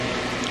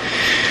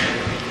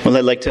Well,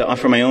 I'd like to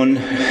offer my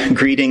own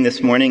greeting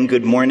this morning.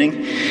 Good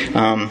morning.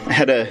 I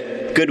had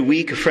a good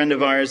week. A friend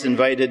of ours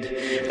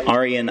invited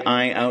Ari and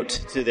I out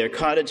to their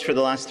cottage for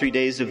the last 3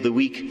 days of the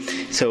week.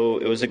 So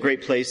it was a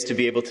great place to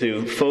be able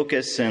to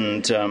focus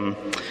and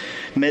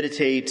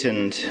meditate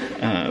and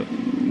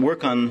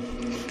work on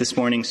this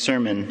morning's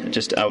sermon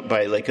just out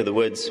by Lake of the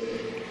Woods.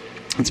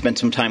 And spent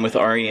some time with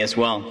Ari as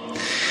well.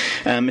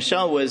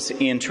 Michelle was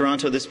in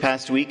Toronto this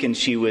past week, and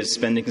she was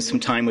spending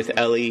some time with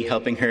Ellie,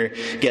 helping her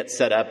get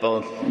set up.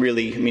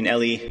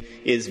 Ellie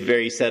is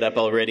very set up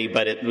already,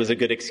 but it was a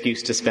good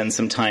excuse to spend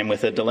some time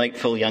with a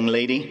delightful young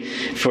lady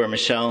for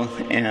Michelle,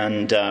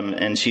 and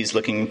Ellie is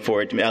looking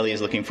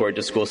forward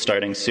to school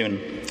starting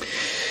soon.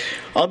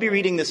 I'll be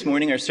reading this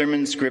morning our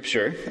sermon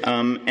scripture,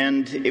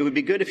 and it would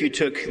be good if you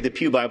took the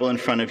Pew Bible in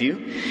front of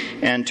you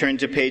and turned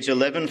to page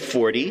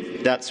 1140.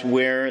 That's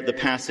where the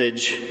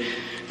passage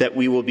that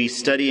we will be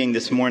studying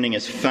this morning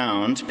is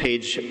found,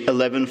 page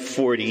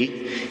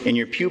 1140 in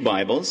your Pew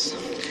Bibles.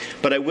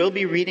 But I will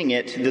be reading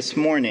it this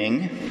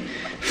morning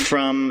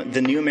from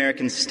the New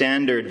American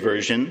Standard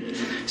Version.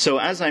 So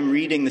as I'm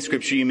reading the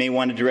scripture, you may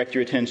want to direct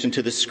your attention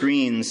to the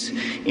screens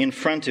in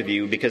front of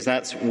you, because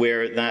that's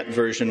where that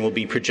version will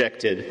be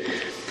projected.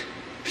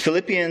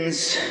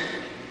 Philippians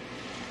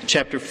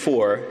chapter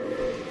 4,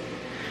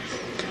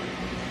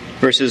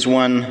 verses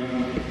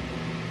 1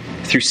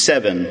 through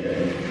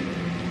 7.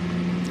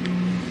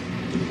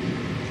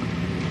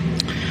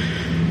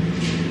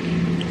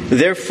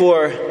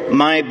 Therefore,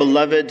 my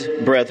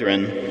beloved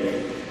brethren,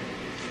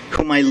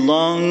 whom I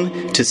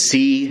long to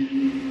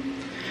see,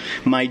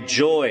 my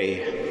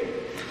joy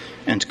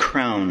and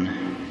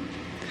crown,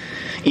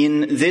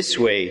 in this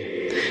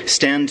way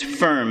stand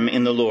firm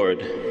in the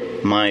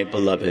Lord, my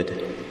beloved.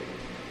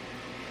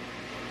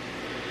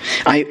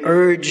 I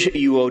urge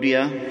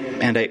Euodia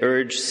and I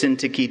urge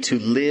Syntyche to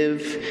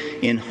live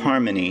in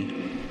harmony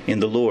in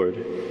the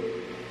Lord.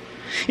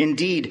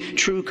 Indeed,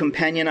 true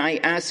companion, I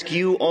ask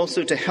you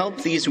also to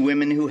help these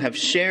women who have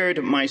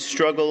shared my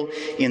struggle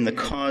in the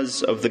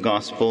cause of the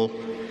gospel,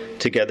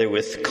 together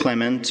with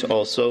Clement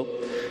also,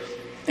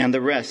 and the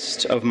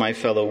rest of my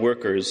fellow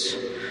workers,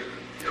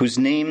 whose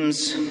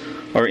names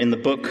are in the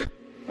book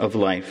of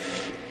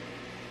life.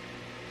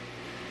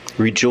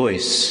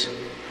 Rejoice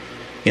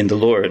in the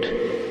Lord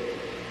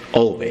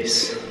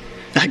always.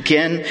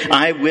 Again,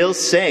 I will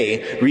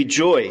say,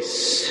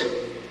 rejoice.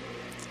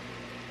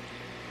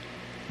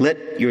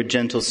 Let your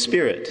gentle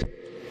spirit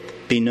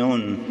be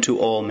known to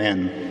all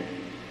men.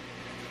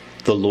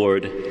 The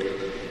Lord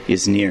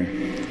is near.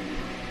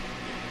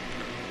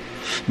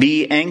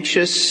 Be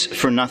anxious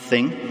for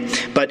nothing,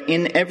 but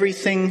in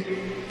everything,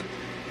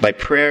 by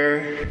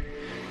prayer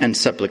and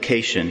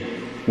supplication,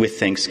 with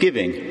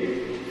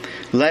thanksgiving,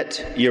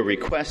 let your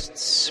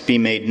requests be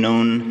made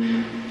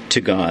known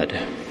to God.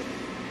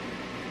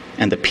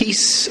 And the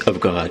peace of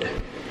God,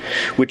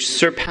 which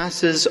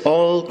surpasses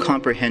all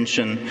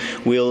comprehension,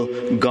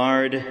 will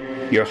guard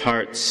your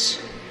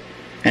hearts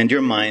and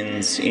your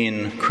minds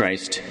in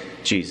Christ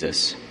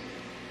Jesus.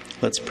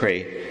 Let's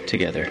pray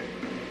together.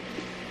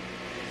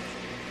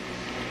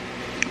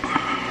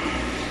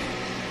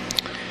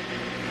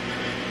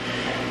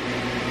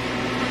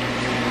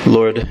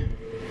 Lord,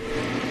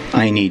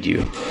 I need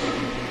you.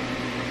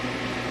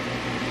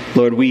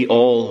 Lord, we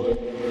all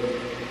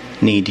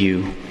need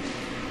you.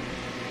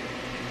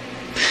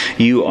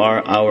 You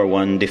are our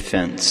one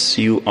defense.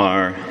 You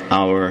are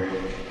our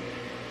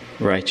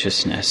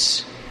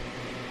righteousness.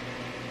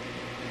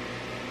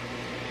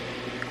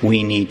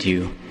 We need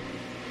you.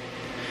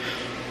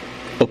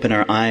 Open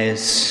our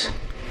eyes.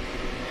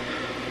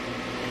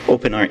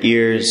 Open our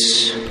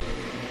ears.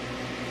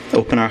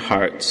 Open our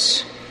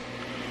hearts.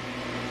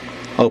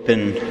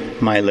 Open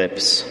my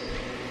lips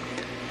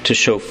to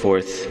show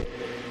forth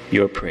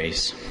your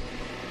praise.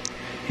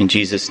 In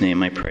Jesus'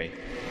 name I pray.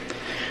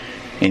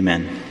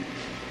 Amen.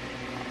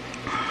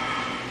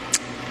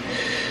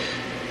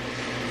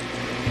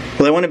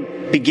 Well, I want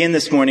to begin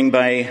this morning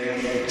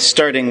by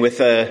starting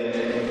with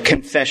a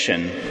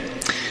confession.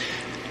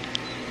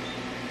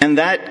 And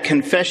that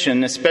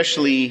confession,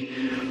 especially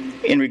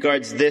in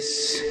regards to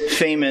this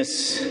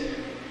famous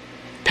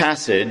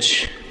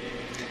passage,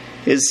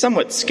 is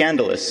somewhat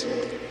scandalous.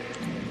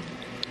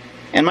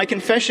 And my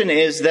confession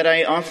is that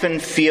I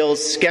often feel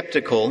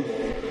skeptical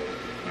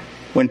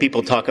when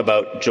people talk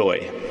about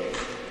joy.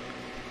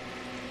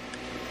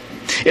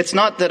 It's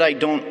not that I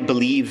don't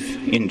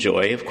believe in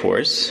joy, of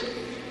course.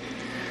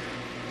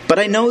 But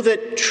I know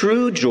that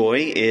true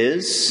joy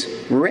is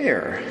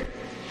rare.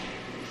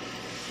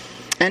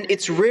 And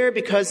it's rare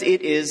because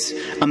it is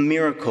a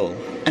miracle.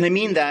 And I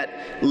mean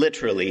that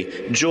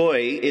literally.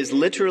 Joy is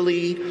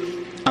literally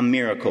a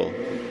miracle.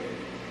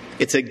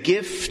 It's a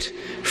gift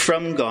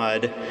from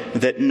God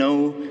that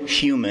no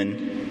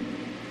human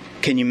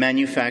can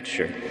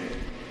manufacture.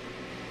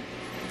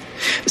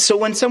 So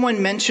when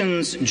someone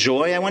mentions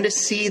joy, I want to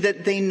see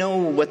that they know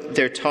what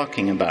they're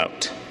talking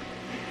about.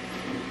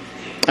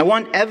 I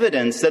want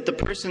evidence that the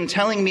person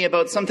telling me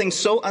about something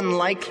so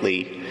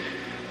unlikely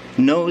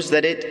knows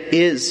that it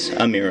is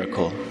a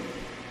miracle.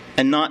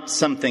 and not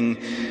something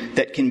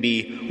that can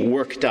be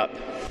worked up.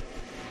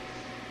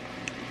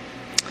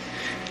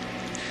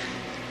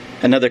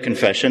 Another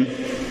confession.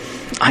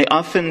 I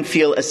often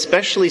feel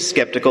especially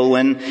skeptical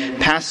when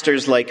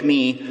pastors like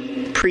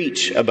me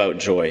preach about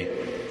joy.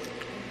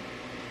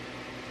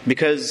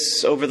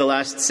 Because over the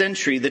last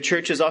century, the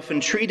church has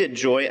often treated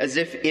joy as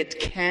if it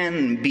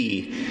can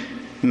be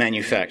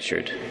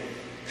manufactured.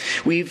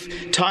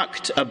 We've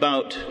talked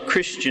about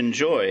Christian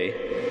joy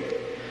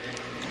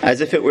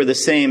as if it were the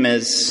same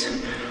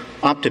as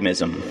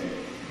optimism.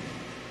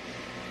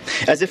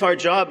 As if our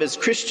job as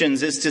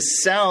Christians is to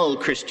sell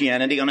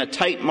Christianity on a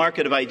tight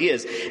market of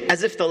ideas.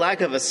 As if the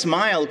lack of a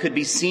smile could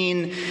be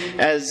seen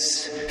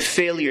as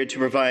failure to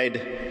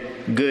provide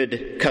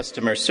good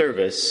customer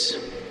service.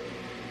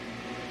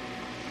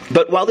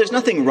 But while there's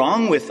nothing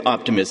wrong with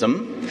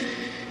optimism,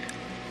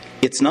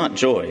 it's not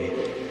joy.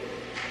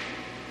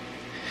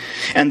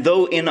 And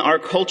though in our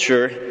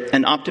culture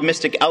an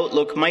optimistic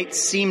outlook might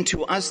seem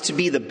to us to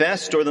be the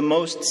best or the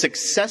most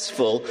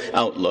successful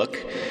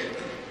outlook,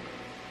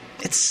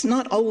 it's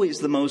not always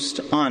the most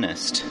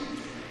honest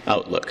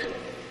outlook.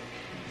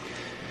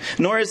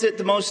 Nor is it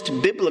the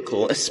most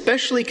biblical,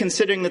 especially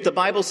considering that the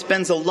Bible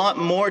spends a lot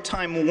more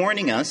time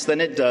warning us than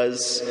it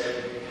does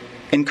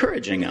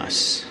encouraging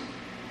us.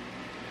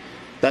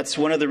 That's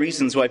one of the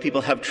reasons why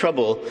people have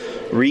trouble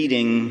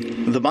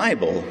reading the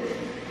Bible,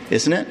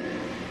 isn't it?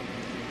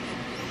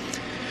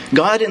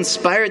 God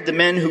inspired the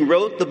men who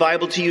wrote the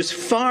Bible to use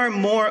far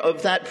more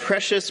of that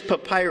precious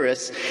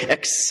papyrus,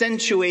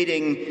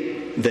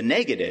 accentuating the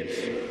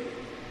negative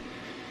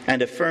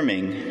and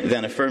affirming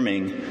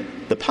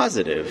the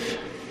positive.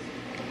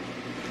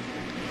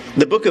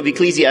 The book of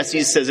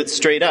Ecclesiastes says it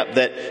straight up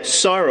that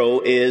sorrow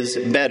is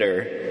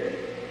better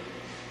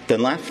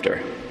than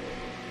laughter.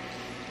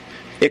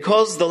 It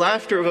calls the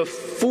laughter of a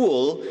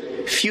fool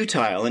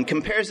futile and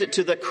compares it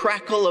to the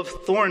crackle of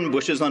thorn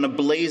bushes on a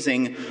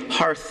blazing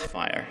hearth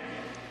fire.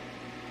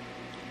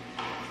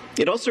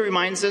 It also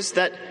reminds us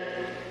that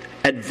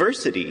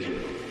adversity,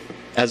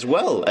 as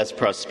well as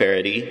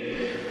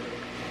prosperity,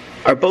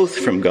 are both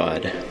from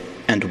God.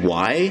 And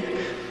why?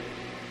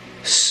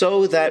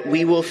 So that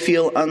we will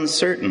feel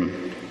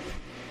uncertain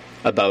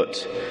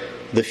about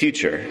the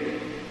future.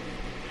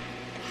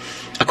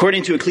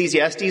 According to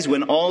Ecclesiastes,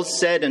 when all's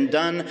said and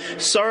done,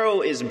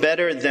 sorrow is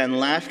better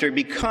than laughter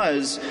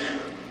because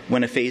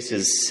when a face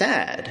is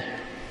sad,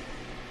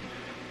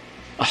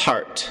 a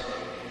heart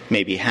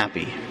may be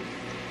happy.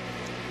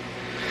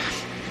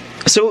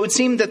 So it would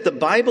seem that the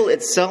Bible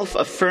itself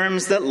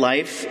affirms that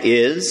life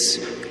is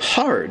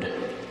hard,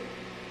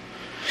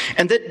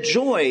 and that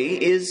joy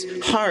is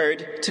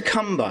hard to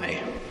come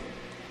by.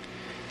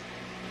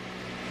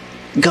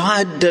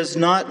 God does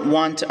not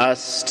want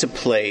us to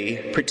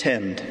play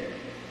pretend.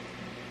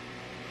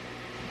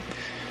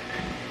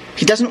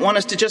 He doesn't want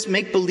us to just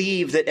make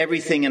believe that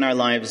everything in our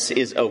lives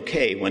is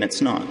okay when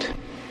it's not.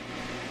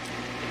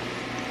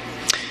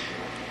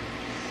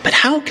 But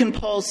how can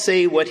Paul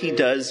say what he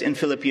does in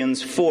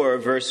Philippians 4,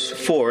 verse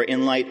 4,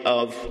 in light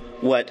of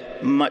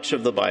what much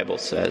of the Bible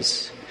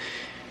says?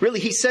 Really,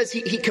 he says,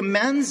 he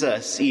commands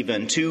us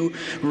even to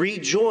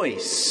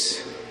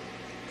rejoice.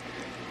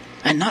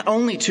 And not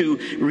only to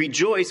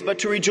rejoice, but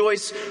to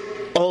rejoice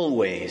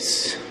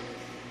always.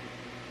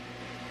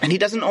 And he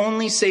doesn't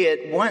only say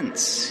it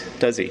once,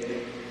 does he?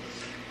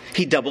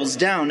 He doubles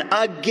down.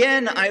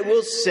 Again, I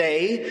will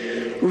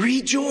say,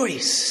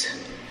 rejoice.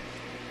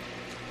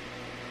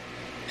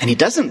 And he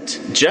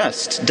doesn't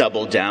just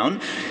double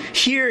down.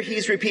 Here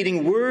he's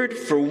repeating word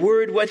for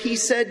word what he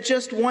said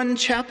just one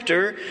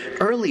chapter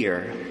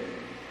earlier.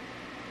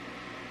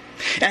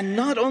 And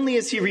not only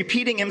is he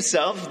repeating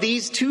himself,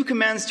 these two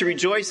commands to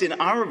rejoice in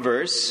our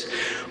verse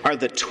are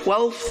the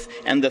 12th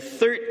and the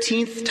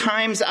 13th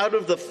times out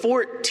of the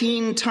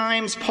 14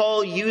 times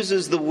Paul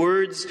uses the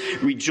words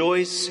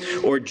rejoice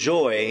or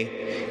joy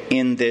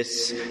in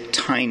this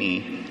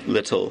tiny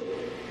little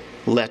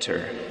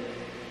letter.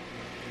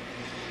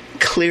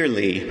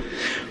 Clearly,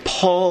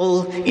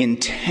 Paul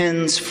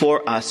intends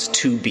for us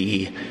to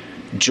be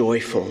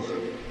joyful.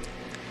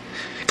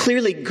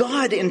 Clearly,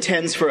 God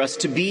intends for us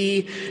to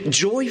be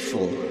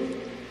joyful.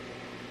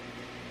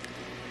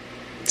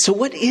 So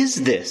what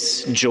is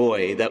this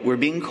joy that we're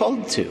being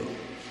called to?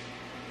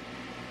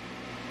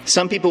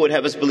 Some people would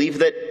have us believe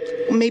that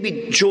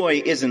maybe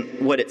joy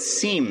isn't what it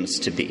seems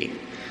to be.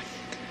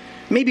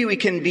 Maybe we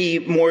can be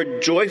more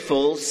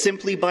joyful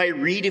simply by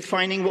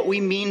redefining what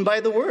we mean by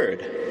the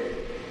word.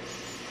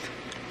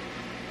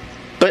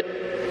 But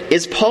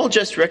is Paul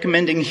just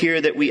recommending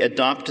here that we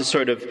adopt a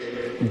sort of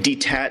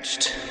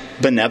detached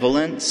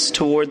benevolence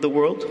toward the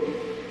world?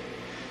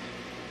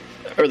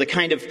 Or the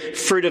kind of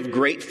furtive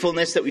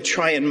gratefulness that we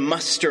try and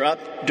muster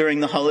up during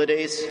the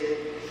holidays?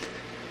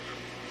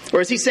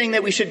 Or is he saying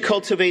that we should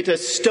cultivate a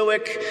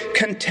stoic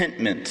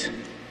contentment?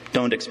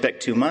 Don't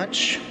expect too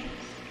much,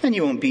 and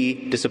you won't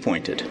be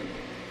disappointed.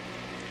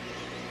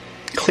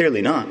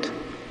 Clearly not.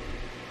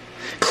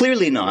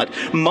 Clearly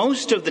not.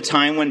 Most of the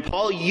time when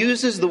Paul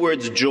uses the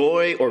words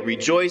joy or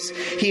rejoice,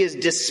 he is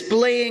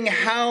displaying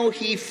how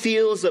he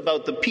feels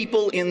about the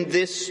people in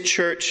this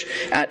church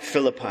at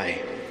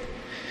Philippi.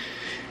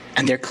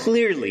 And they're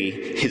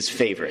clearly his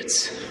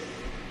favorites.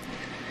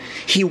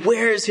 He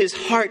wears his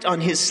heart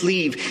on his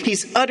sleeve.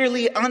 He's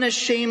utterly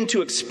unashamed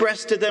to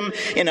express to them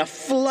in a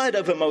flood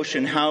of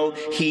emotion how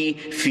he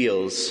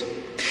feels.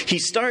 He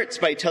starts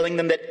by telling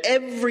them that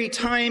every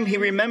time he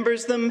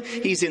remembers them,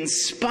 he's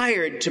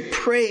inspired to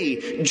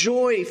pray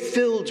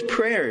joy-filled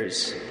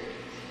prayers.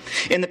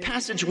 In the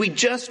passage we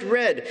just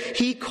read,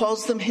 he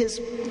calls them his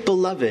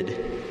beloved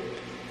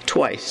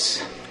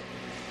twice.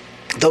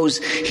 Those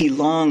he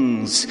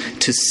longs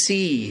to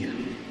see,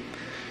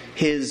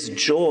 his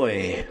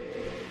joy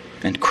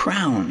and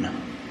crown.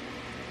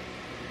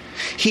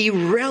 He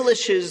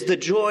relishes the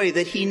joy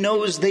that he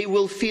knows they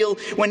will feel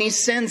when he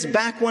sends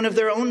back one of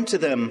their own to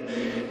them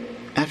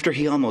after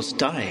he almost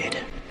died.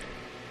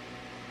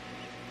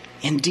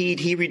 Indeed,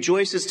 he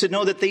rejoices to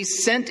know that they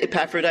sent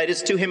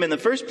Epaphroditus to him in the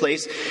first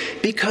place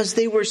because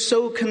they were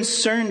so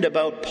concerned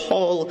about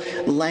Paul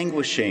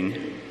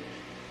languishing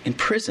in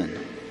prison.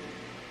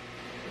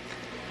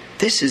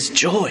 This is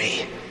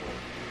joy.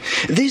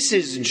 This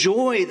is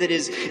joy that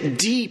is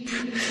deep,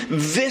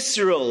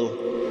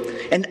 visceral,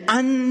 and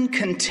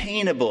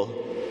uncontainable.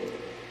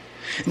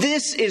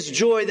 This is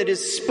joy that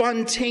is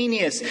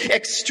spontaneous,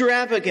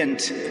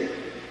 extravagant,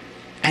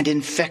 and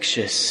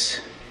infectious.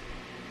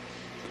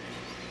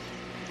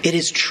 It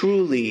is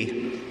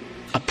truly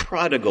a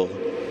prodigal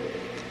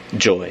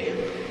joy.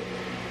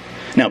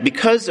 Now,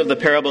 because of the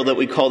parable that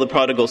we call the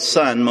prodigal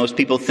son, most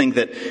people think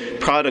that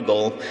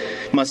prodigal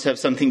must have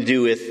something to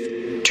do with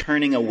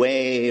turning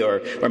away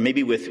or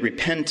maybe with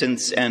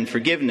repentance and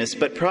forgiveness.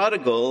 But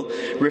prodigal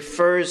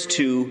refers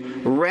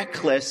to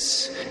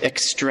reckless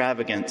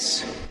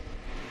extravagance,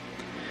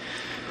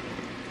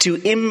 to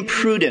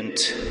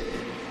imprudent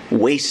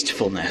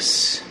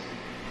wastefulness.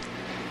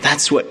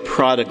 That's what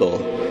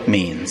prodigal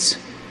means.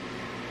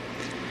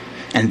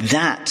 And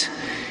that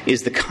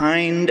is the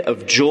kind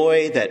of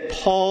joy that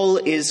Paul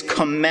is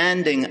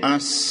commanding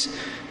us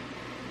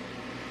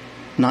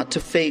not to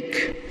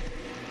fake,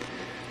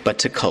 but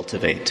to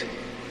cultivate.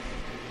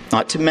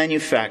 Not to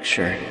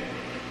manufacture,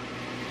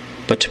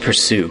 but to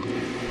pursue.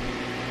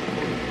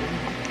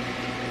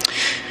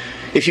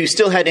 If you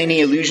still had any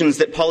illusions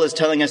that Paul is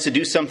telling us to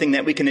do something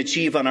that we can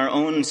achieve on our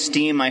own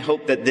steam, I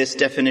hope that this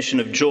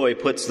definition of joy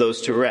puts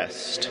those to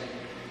rest.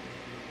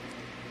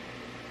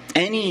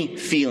 Any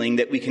feeling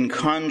that we can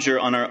conjure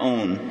on our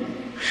own,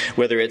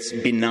 whether it's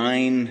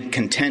benign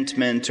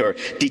contentment or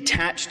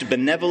detached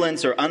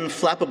benevolence or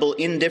unflappable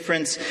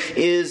indifference,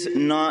 is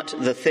not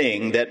the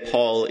thing that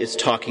Paul is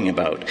talking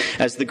about.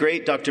 As the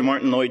great Dr.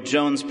 Martin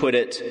Lloyd-Jones put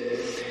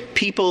it,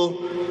 people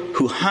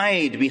who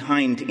hide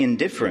behind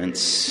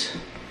indifference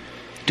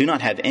do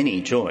not have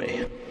any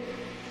joy.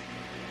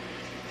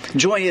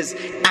 Joy is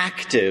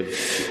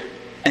active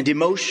and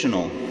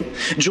emotional.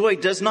 Joy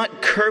does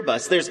not curb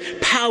us. There's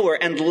power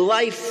and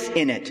life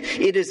in it.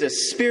 It is a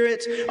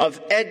spirit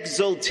of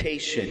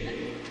exultation.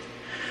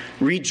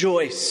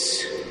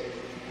 Rejoice.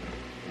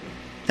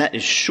 That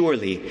is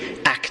surely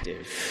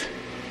active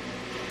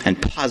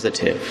and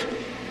positive.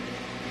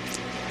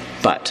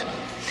 But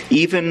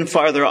even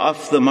farther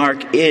off the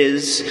mark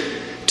is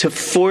to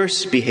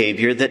force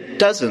behavior that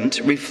doesn't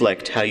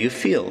reflect how you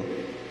feel.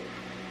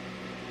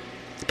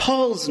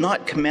 Paul's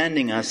not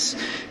commanding us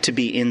to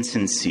be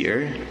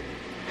insincere.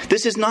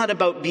 This is not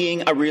about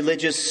being a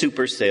religious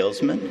super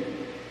salesman.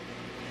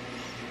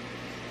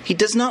 He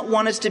does not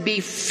want us to be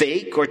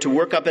fake or to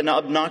work up an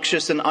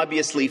obnoxious and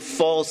obviously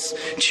false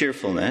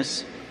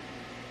cheerfulness.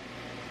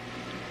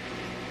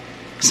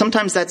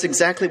 Sometimes that's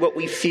exactly what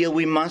we feel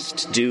we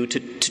must do to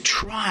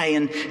try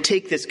and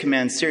take this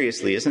command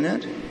seriously, isn't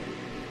it?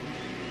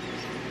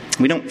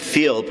 We don't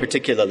feel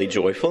particularly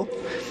joyful.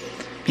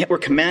 Yet we're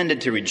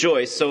commanded to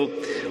rejoice, so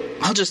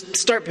I'll just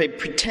start by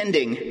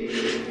pretending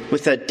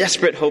with a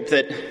desperate hope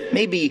that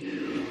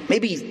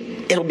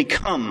maybe it'll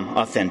become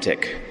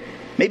authentic.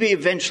 Maybe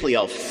eventually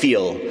I'll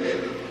feel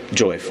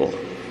joyful.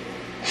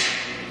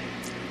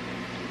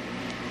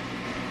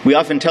 We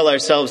often tell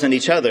ourselves and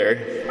each other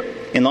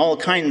in all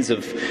kinds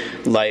of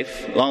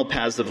life, all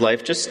paths of life,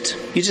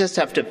 you just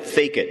have to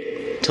fake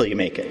it till you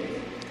make it.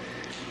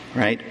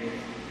 Right?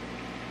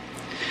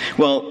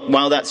 Well,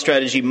 while that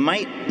strategy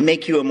might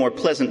make you a more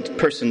pleasant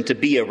person to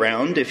be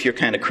around if you're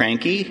kind of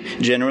cranky,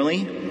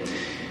 generally,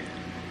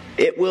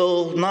 it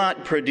will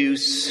not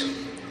produce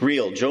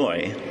real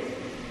joy.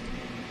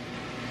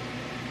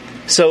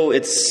 So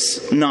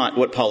it's not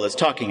what Paul is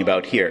talking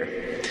about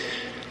here.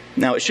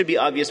 Now, it should be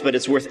obvious, but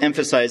it's worth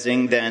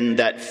emphasizing then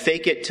that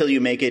fake it till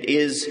you make it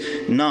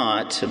is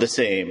not the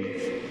same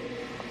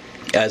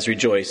as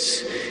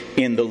rejoice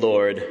in the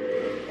Lord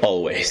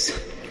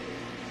always.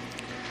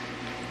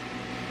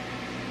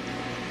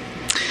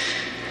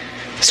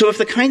 So if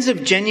the kinds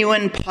of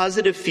genuine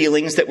positive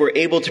feelings that we're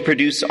able to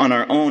produce on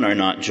our own are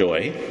not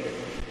joy,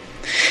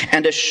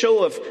 and a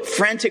show of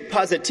frantic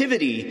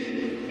positivity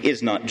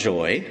is not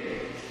joy,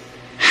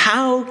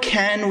 How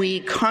can we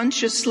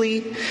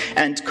consciously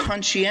and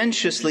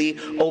conscientiously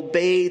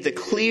obey the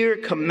clear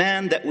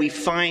command that we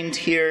find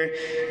here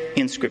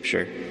in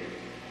Scripture?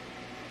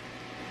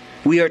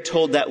 We are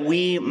told that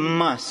we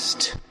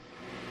must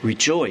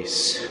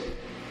rejoice.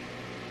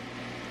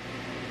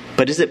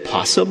 But is it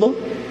possible?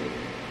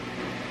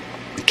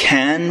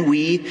 Can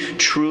we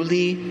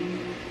truly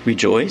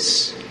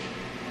rejoice?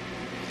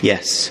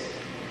 Yes.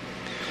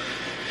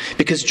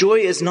 Because joy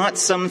is not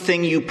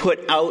something you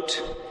put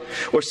out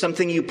or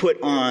something you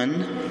put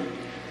on.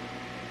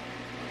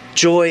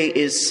 Joy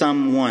is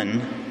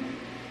someone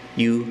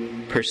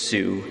you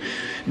pursue.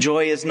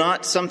 Joy is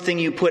not something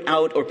you put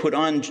out or put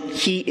on.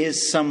 He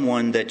is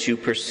someone that you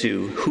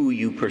pursue, who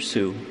you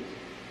pursue.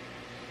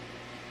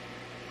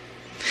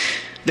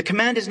 The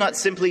command is not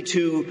simply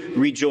to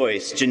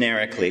rejoice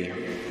generically.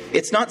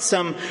 It's not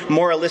some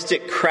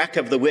moralistic crack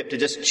of the whip to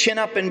just chin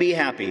up and be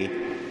happy.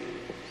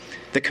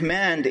 The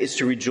command is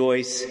to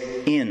rejoice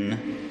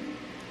in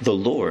the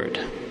Lord.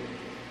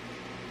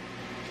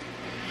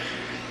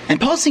 And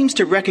Paul seems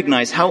to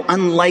recognize how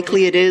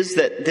unlikely it is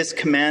that this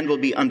command will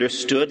be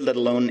understood, let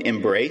alone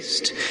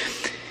embraced.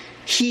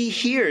 He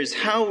hears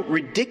how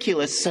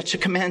ridiculous such a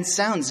command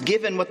sounds,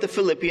 given what the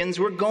Philippians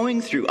were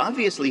going through.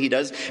 Obviously he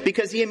does,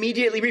 because he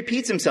immediately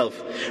repeats himself.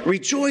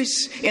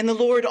 Rejoice in the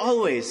Lord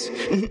always.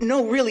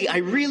 No, really, I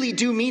really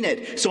do mean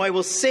it. So I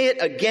will say it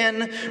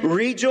again,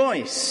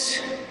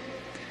 rejoice.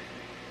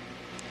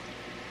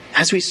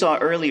 As we saw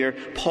earlier,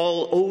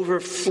 Paul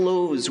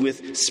overflows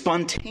with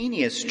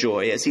spontaneous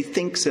joy as he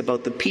thinks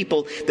about the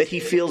people that he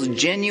feels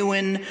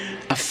genuine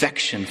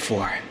affection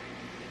for.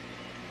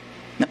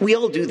 Now, we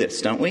all do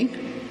this, don't we?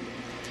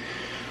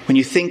 When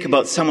you think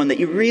about someone that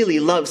you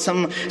really love,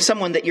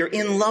 someone that you're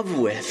in love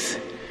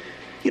with,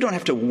 you don't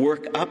have to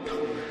work up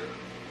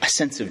a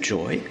sense of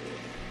joy.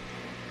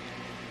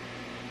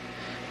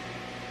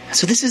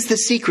 So this is the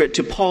secret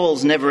to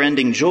Paul's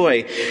never-ending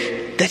joy,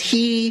 that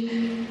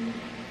he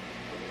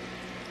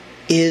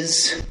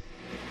is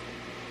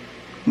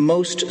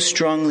most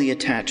strongly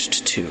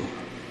attached to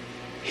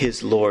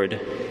his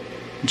Lord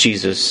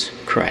Jesus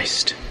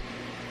Christ.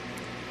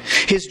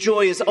 His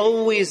joy is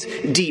always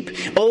deep,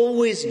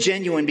 always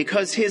genuine,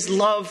 because his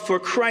love for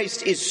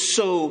Christ is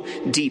so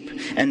deep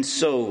and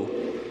so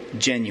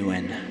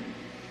genuine.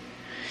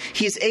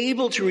 He is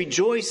able to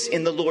rejoice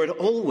in the Lord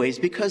always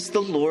because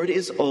the Lord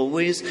is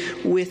always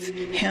with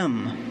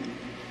him.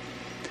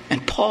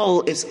 And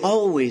Paul is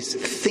always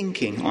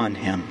thinking on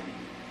him.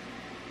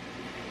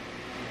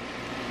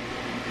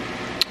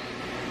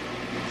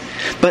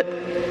 But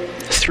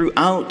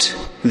throughout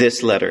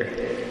this letter,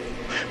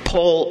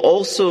 Paul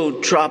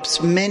also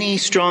drops many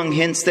strong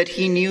hints that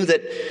he knew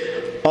that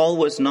all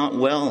was not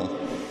well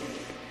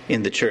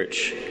in the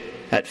church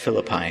at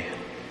Philippi.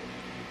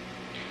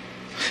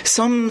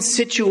 Some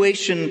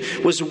situation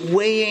was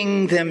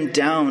weighing them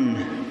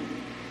down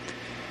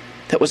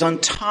that was on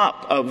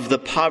top of the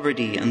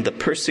poverty and the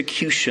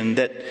persecution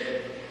that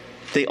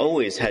they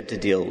always had to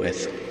deal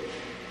with.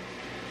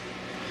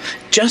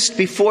 Just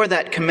before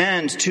that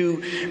command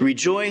to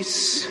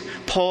rejoice,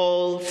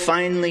 Paul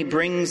finally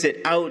brings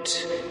it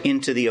out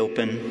into the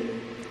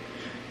open,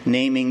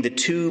 naming the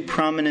two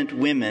prominent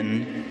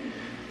women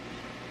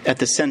at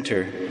the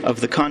center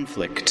of the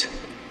conflict.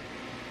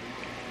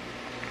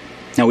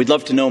 Now, we'd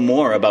love to know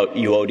more about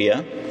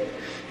Euodia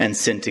and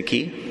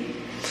Syntyche.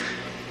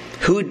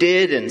 Who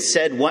did and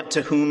said what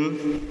to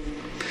whom?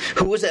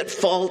 Who was at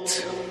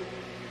fault?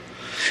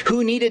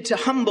 Who needed to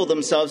humble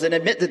themselves and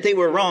admit that they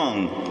were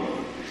wrong?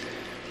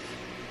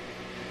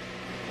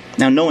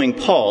 Now, knowing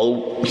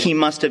Paul, he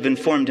must have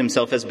informed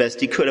himself as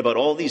best he could about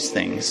all these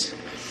things.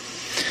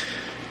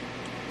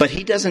 But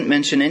he doesn't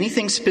mention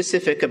anything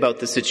specific about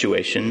the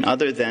situation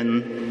other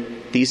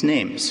than these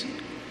names.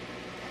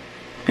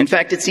 In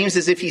fact, it seems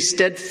as if he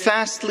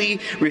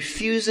steadfastly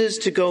refuses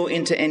to go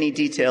into any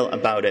detail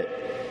about it,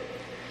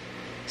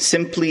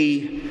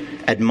 simply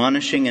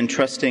admonishing and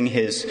trusting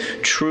his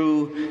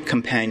true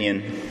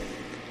companion,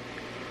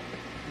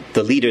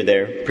 the leader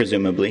there,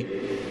 presumably,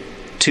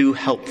 to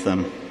help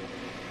them.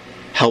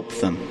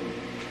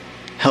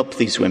 Help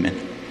these women.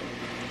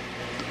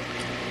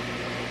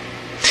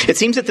 It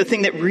seems that the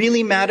thing that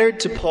really mattered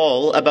to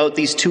Paul about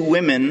these two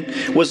women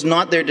was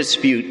not their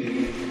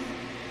dispute,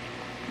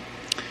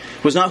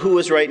 was not who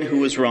was right and who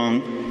was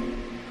wrong,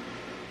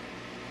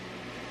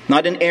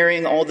 not in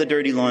airing all the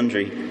dirty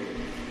laundry,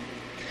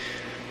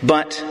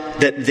 but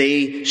that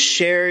they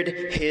shared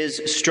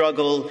his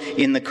struggle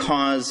in the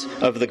cause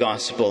of the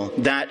gospel.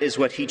 That is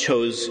what he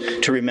chose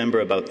to remember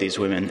about these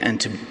women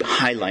and to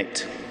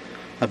highlight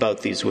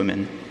about these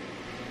women.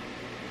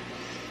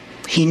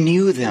 He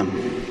knew them.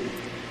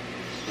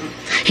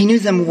 He knew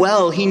them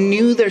well. He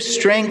knew their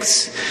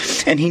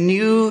strengths and he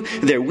knew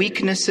their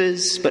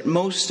weaknesses, but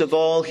most of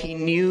all, he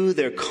knew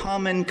their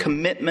common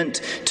commitment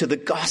to the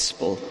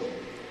gospel.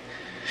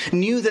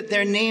 Knew that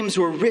their names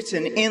were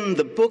written in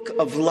the book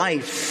of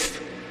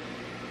life.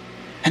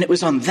 And it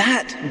was on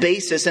that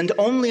basis, and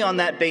only on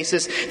that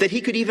basis, that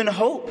he could even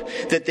hope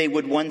that they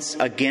would once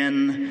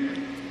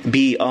again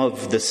be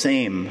of the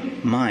same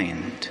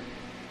mind.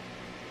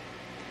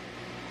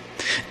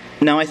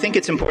 Now, I think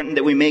it's important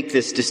that we make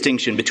this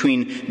distinction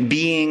between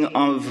being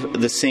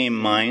of the same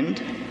mind,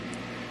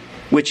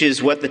 which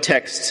is what the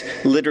text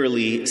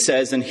literally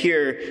says. And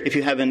here, if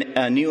you have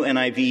a new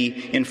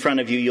NIV in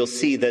front of you, you'll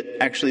see that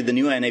actually the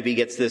new NIV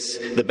gets this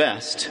the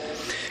best.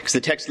 Because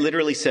the text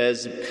literally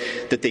says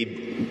that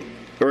they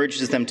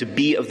urges them to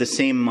be of the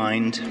same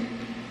mind.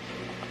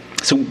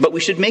 But we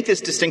should make this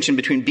distinction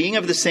between being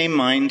of the same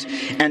mind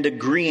and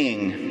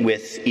agreeing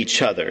with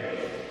each other,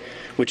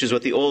 which is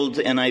what the old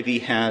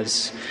NIV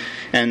has,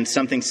 and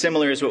something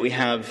similar is what we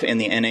have in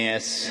the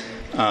NAS,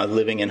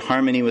 living in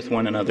harmony with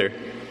one another.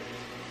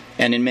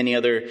 And in many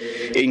other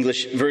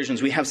English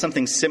versions, we have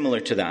something similar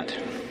to that.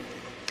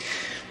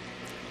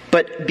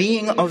 But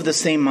being of the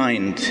same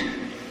mind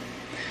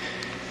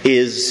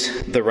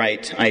is the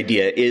right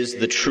idea, is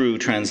the true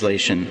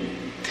translation.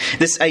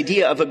 This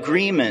idea of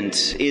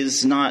agreement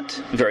is not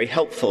very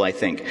helpful, I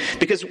think,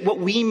 because what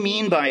we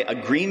mean by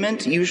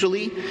agreement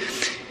usually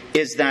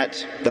is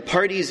that the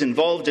parties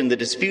involved in the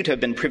dispute have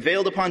been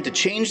prevailed upon to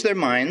change their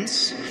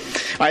minds,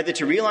 either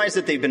to realize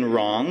that they've been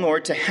wrong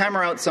or to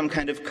hammer out some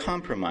kind of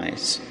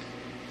compromise.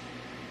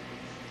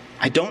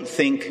 I don't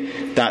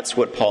think that's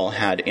what Paul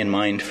had in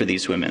mind for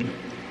these women.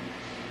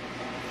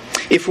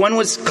 If one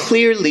was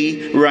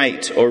clearly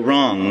right or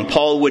wrong,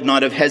 Paul would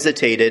not have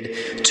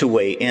hesitated to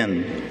weigh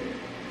in.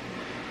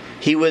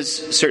 He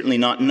was certainly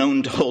not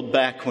known to hold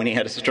back when he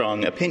had a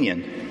strong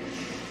opinion.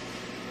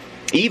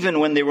 Even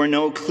when there were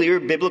no clear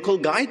biblical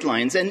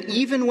guidelines, and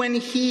even when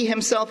he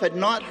himself had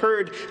not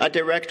heard a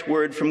direct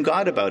word from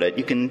God about it.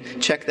 You can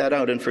check that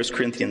out in 1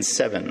 Corinthians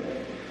 7.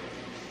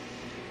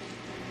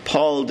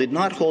 Paul did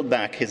not hold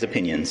back his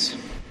opinions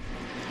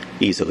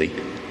easily.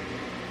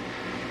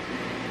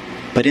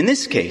 But in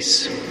this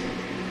case,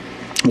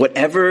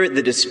 whatever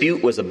the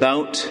dispute was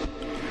about,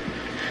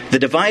 the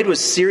divide was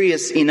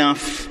serious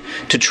enough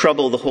to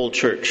trouble the whole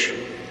church.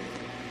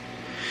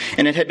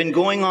 And it had been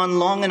going on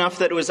long enough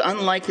that it was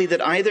unlikely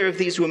that either of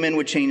these women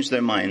would change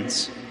their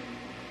minds.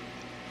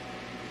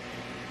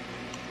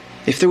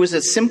 If there was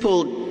a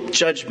simple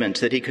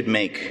judgment that he could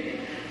make,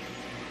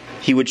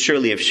 he would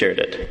surely have shared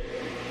it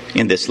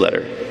in this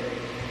letter.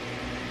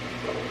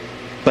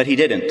 But he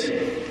didn't.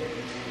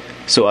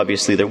 So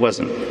obviously there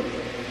wasn't.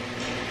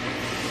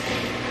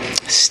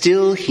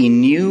 Still, he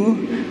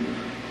knew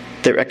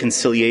that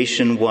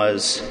reconciliation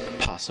was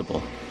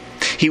possible.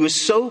 He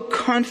was so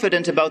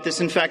confident about this,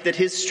 in fact, that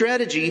his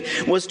strategy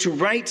was to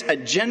write a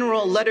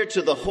general letter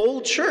to the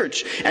whole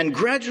church and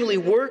gradually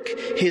work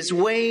his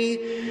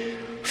way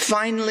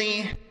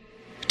finally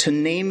to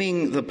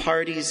naming the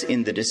parties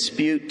in the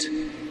dispute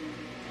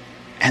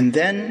and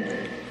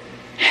then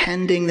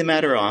handing the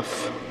matter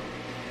off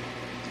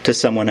to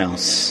someone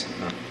else.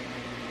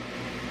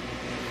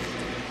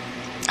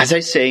 As I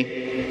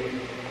say,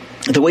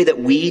 the way that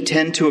we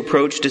tend to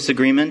approach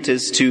disagreement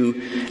is to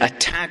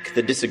attack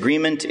the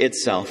disagreement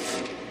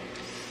itself.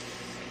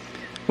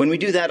 When we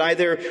do that,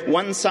 either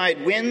one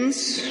side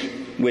wins,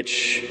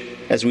 which,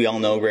 as we all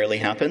know, rarely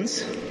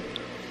happens,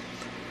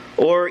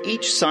 or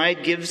each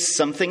side gives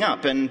something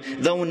up. And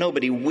though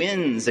nobody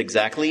wins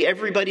exactly,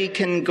 everybody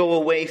can go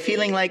away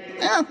feeling like,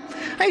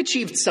 I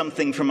achieved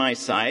something for my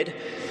side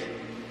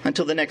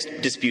until the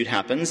next dispute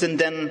happens, and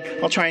then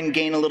I'll try and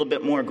gain a little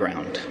bit more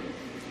ground.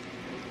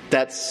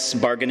 That's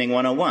bargaining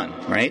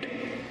 101, right?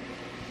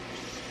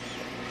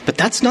 But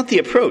that's not the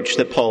approach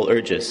that Paul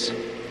urges.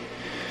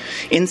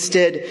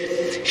 Instead,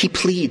 he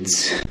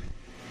pleads.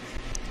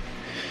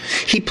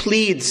 He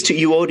pleads to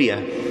Euodia.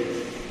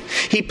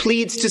 He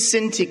pleads to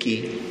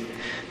Syntyche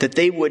that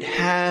they would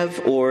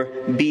have or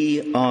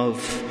be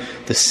of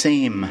the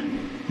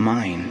same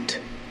mind.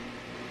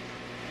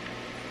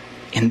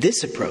 In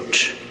this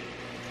approach,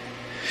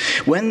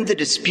 when the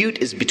dispute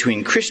is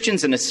between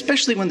Christians, and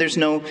especially when there's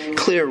no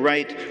clear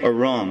right or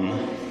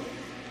wrong,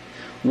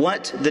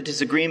 what the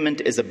disagreement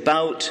is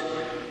about,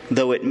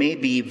 though it may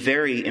be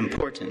very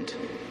important,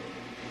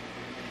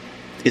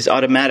 is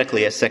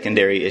automatically a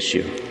secondary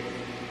issue.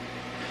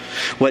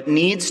 What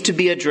needs to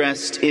be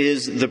addressed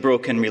is the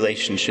broken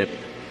relationship,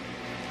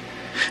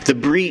 the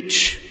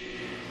breach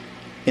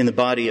in the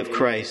body of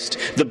Christ,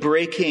 the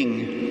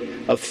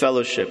breaking of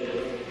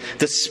fellowship,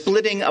 the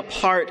splitting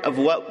apart of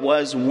what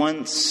was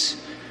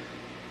once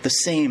the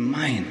same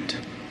mind.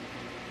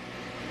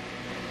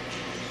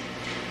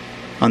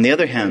 On the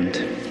other hand,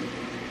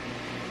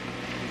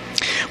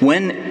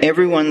 when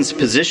everyone's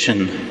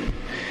position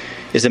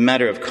is a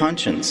matter of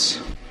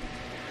conscience,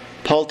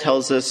 Paul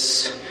tells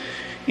us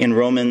in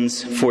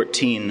Romans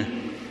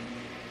 14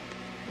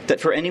 that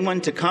for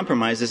anyone to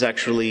compromise is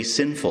actually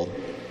sinful.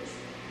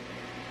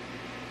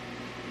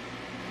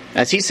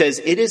 As he says,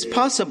 it is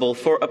possible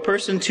for a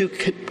person to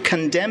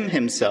condemn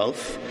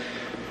himself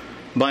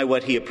by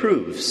what he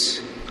approves.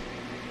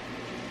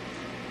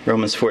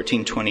 Romans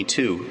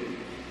 14:22.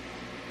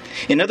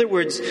 In other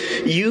words,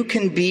 you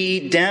can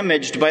be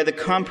damaged by the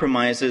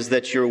compromises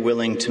that you're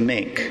willing to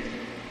make.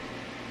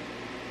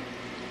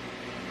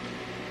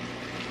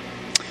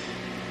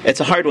 It's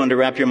a hard one to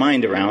wrap your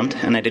mind around,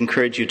 and I'd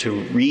encourage you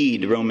to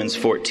read Romans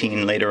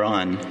 14 later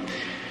on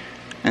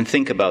and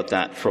think about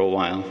that for a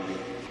while.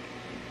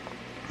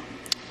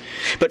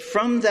 But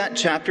from that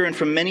chapter and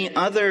from many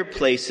other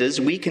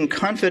places, we can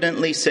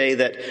confidently say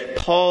that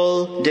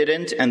Paul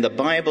didn't and the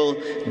Bible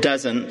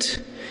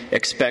doesn't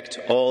expect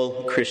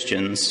all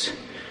Christians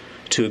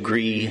to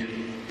agree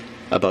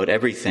about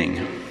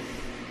everything.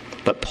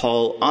 But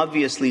Paul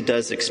obviously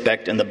does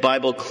expect, and the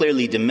Bible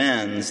clearly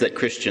demands, that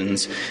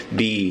Christians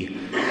be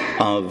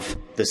of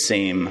the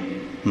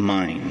same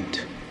mind.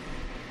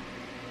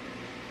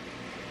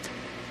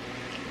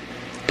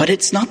 But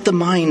it's not the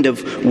mind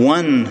of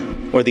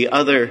one or the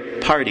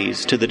other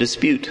parties to the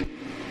dispute.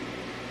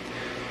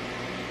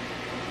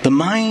 The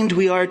mind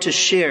we are to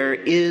share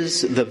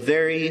is the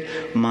very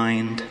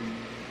mind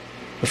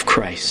of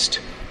Christ.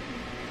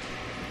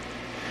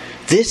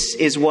 This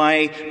is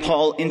why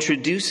Paul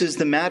introduces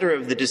the matter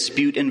of the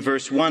dispute in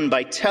verse 1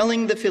 by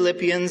telling the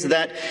Philippians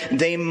that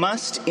they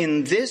must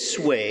in this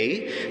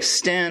way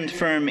stand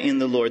firm in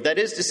the Lord. That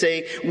is to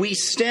say, we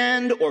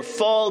stand or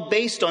fall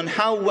based on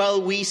how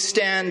well we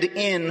stand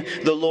in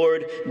the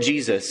Lord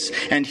Jesus.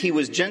 And he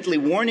was gently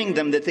warning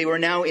them that they were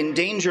now in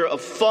danger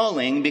of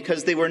falling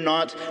because they were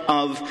not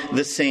of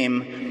the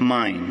same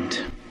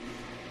mind.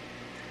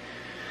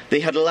 They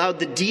had allowed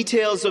the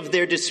details of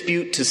their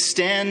dispute to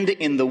stand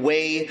in the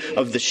way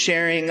of the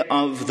sharing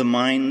of the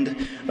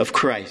mind of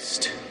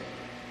Christ.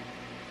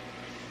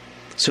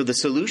 So the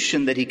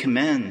solution that he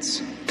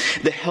commands,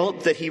 the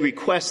help that he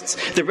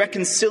requests, the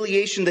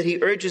reconciliation that he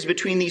urges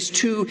between these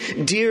two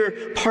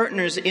dear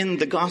partners in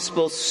the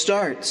gospel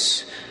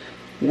starts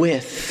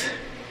with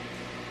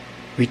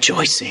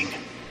rejoicing.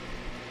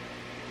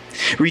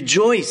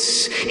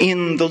 Rejoice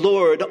in the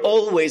Lord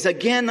always.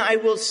 Again, I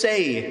will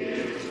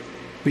say,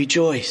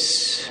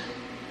 rejoice.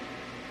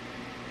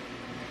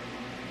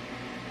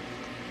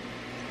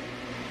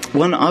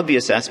 One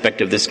obvious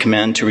aspect of this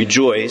command to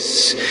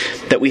rejoice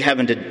that we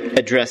haven't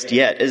addressed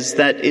yet is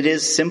that it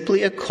is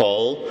simply a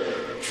call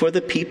for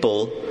the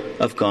people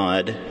of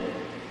God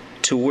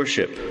to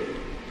worship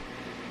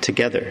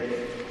together.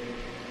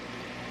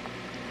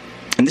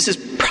 And this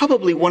is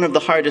probably one of the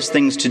hardest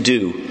things to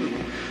do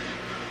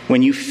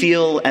when you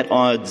feel at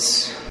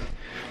odds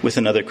with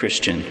another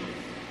Christian.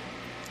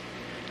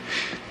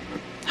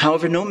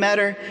 However, no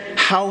matter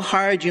how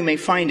hard you may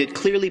find it,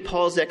 clearly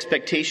Paul's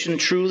expectation,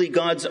 truly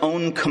God's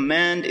own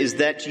command, is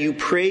that you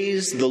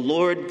praise the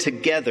Lord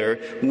together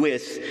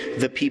with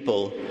the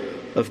people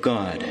of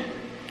God.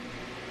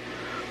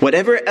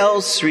 Whatever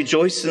else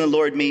rejoice in the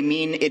Lord may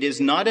mean, it is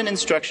not an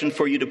instruction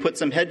for you to put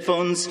some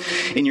headphones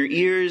in your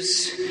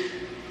ears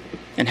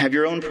and have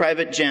your own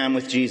private jam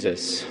with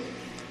Jesus.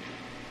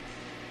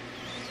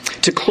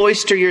 To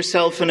cloister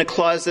yourself in a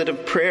closet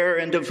of prayer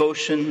and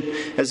devotion,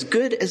 as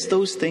good as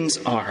those things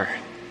are.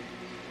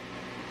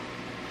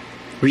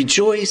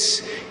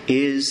 Rejoice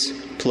is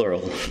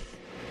plural.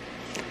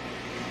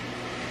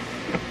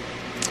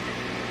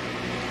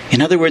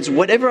 In other words,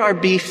 whatever our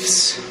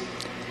beefs,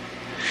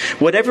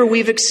 whatever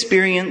we've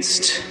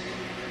experienced,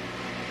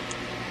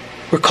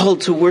 we're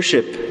called to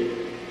worship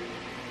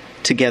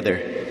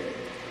together.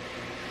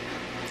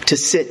 To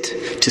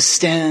sit, to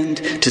stand,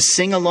 to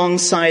sing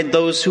alongside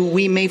those who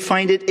we may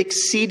find it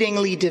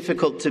exceedingly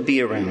difficult to be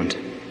around.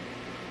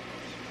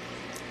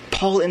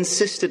 Paul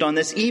insisted on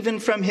this even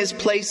from his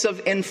place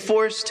of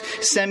enforced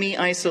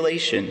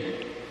semi-isolation.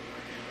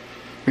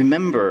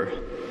 Remember,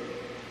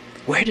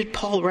 where did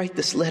Paul write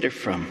this letter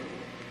from?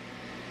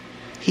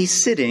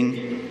 He's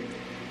sitting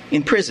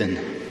in prison.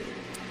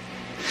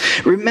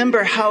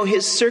 Remember how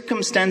his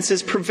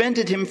circumstances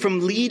prevented him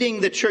from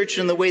leading the church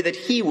in the way that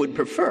he would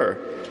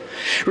prefer.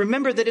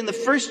 Remember that in the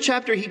first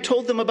chapter he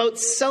told them about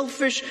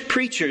selfish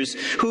preachers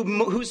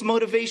whose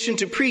motivation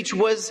to preach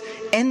was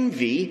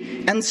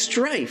envy and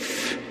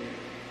strife,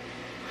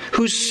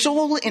 whose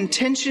sole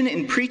intention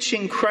in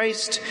preaching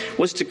Christ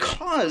was to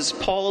cause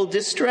Paul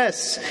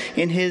distress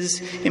in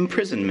his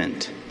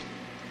imprisonment.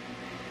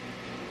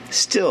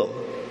 Still,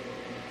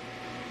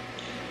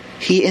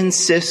 he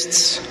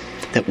insists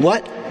that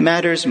what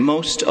matters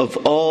most of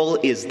all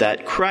is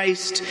that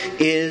Christ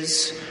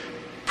is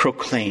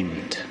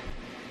proclaimed.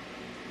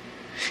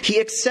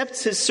 He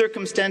accepts his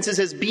circumstances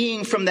as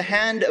being from the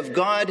hand of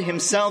God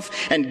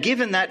himself, and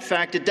given that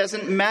fact, it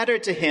doesn't matter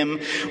to him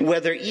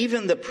whether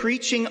even the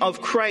preaching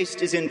of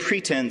Christ is in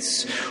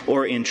pretense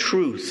or in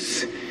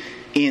truth.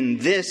 In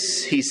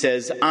this, he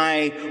says,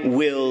 I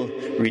will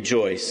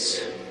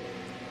rejoice.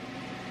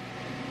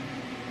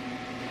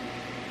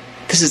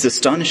 This is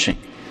astonishing.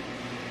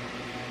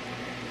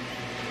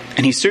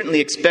 And he certainly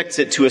expects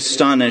it to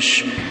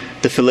astonish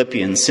the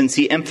Philippians, since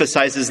he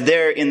emphasizes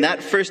there in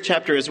that first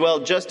chapter as well,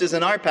 just as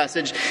in our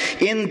passage,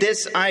 in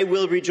this I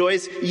will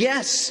rejoice.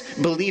 Yes,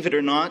 believe it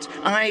or not,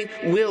 I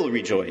will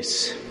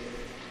rejoice.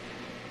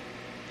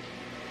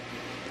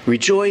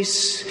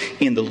 Rejoice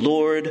in the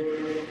Lord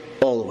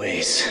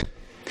always.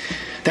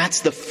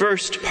 That's the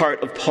first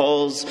part of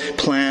Paul's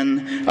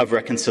plan of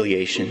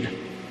reconciliation.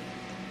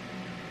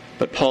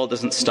 But Paul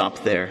doesn't stop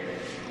there.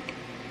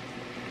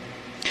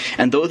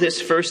 And though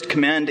this first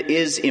command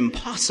is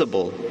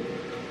impossible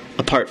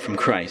apart from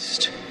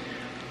Christ,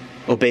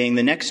 obeying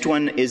the next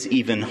one is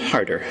even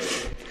harder.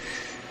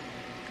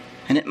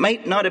 And it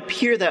might not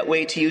appear that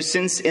way to you,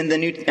 since in the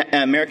New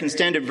American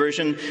Standard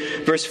Version,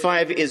 verse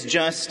 5 is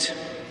just,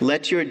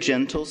 "Let your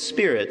gentle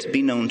spirit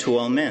be known to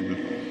all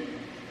men."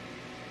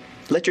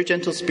 Let your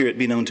gentle spirit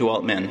be known to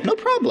all men. No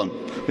problem,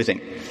 we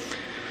think.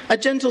 A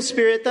gentle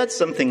spirit, that's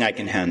something I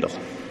can handle.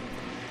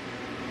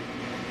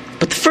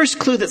 But the first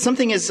clue that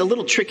something is a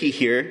little tricky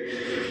here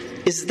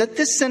is that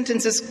this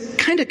sentence is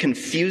kind of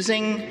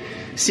confusing,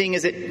 seeing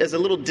as it is a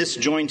little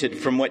disjointed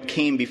from what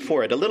came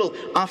before it, a little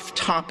off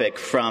topic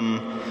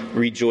from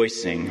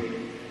rejoicing.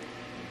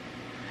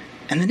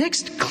 And the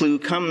next clue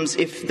comes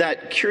if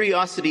that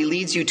curiosity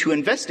leads you to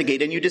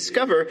investigate and you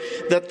discover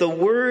that the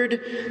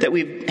word that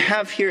we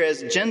have here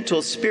as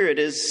gentle spirit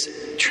is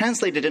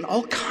translated in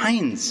all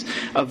kinds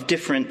of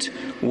different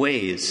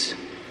ways.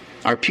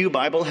 Our Pew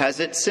Bible has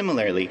it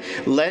similarly.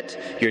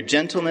 Let your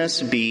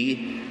gentleness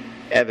be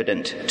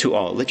evident to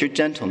all. Let your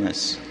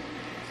gentleness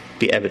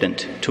be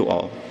evident to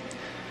all.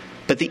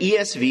 But the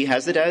ESV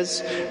has it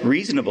as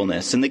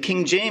reasonableness, and the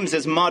King James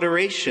as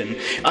moderation.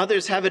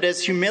 Others have it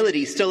as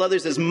humility, still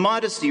others as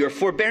modesty or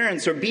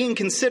forbearance or being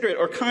considerate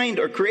or kind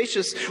or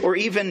gracious or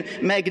even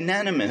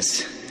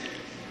magnanimous.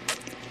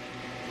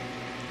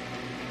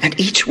 And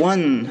each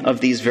one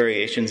of these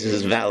variations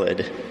is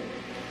valid.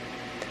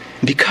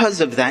 Because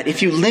of that,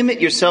 if you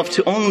limit yourself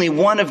to only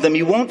one of them,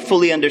 you won't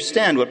fully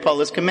understand what Paul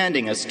is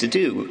commanding us to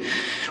do,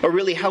 or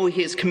really how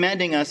he is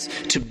commanding us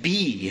to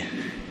be.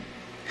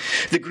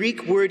 The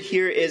Greek word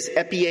here is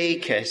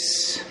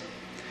epieikes,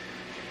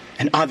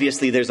 and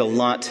obviously there's a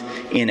lot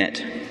in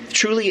it.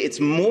 Truly, it's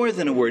more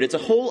than a word. It's a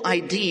whole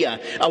idea,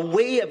 a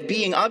way of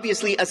being,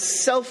 obviously a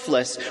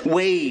selfless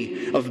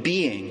way of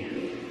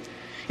being.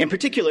 In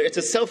particular, it's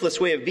a selfless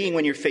way of being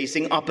when you're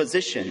facing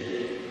opposition.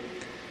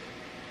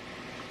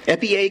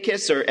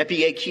 Epieikes, or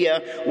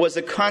epieikeia, was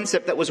a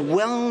concept that was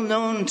well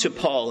known to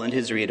Paul and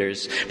his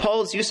readers.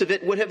 Paul's use of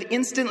it would have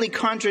instantly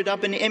conjured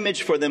up an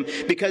image for them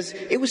because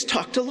it was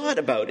talked a lot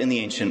about in the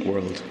ancient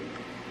world.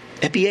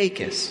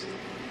 Epieikes.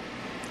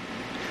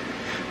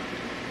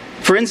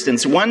 For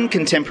instance, one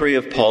contemporary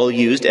of Paul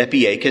used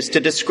epieikes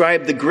to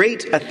describe the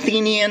great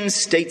Athenian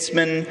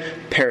statesman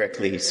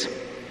Pericles,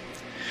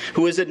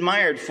 who is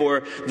admired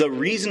for the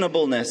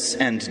reasonableness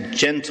and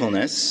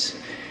gentleness,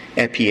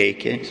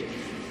 epieikes,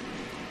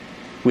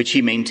 which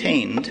he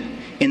maintained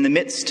in the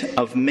midst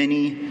of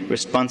many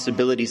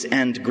responsibilities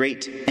and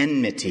great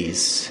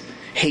enmities,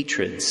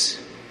 hatreds.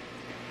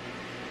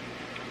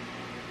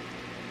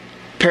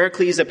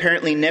 Pericles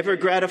apparently never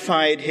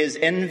gratified his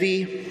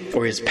envy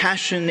or his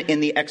passion in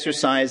the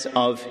exercise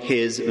of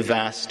his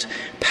vast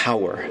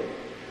power.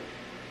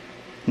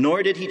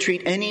 Nor did he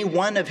treat any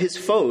one of his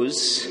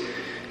foes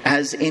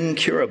as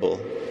incurable.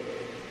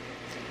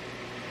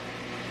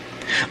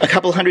 A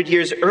couple hundred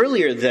years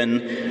earlier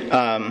than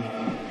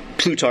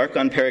Plutarch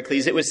on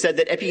Pericles, it was said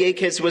that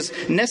epieikes was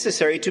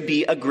necessary to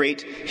be a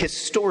great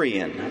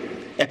historian.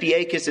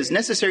 Epieikes is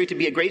necessary to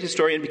be a great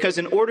historian because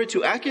in order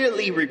to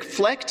accurately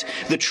reflect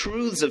the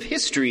truths of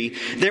history,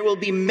 there will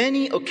be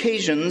many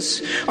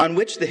occasions on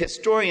which the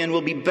historian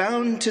will be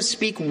bound to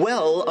speak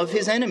well of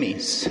his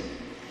enemies,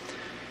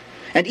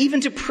 and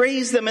even to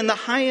praise them in the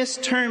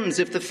highest terms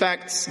if the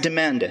facts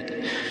demand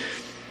it.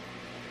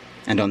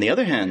 And on the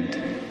other hand,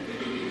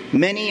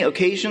 many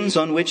occasions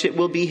on which it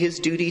will be his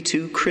duty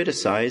to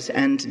criticize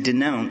and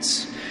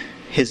denounce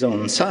his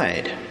own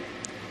side.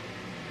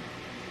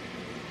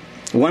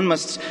 One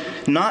must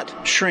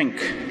not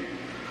shrink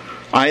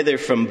either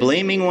from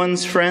blaming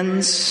one's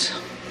friends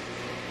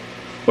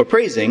or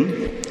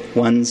praising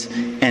one's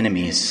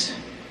enemies,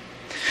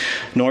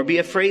 nor be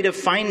afraid of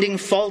finding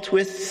fault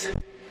with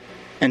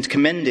and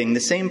commending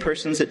the same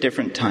persons at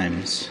different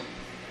times.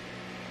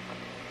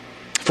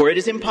 For it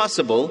is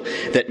impossible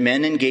that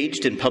men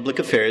engaged in public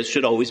affairs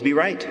should always be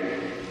right,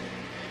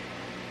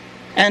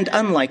 and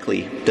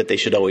unlikely that they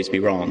should always be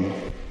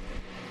wrong,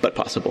 but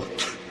possible.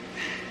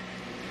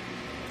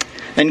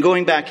 And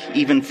going back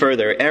even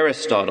further,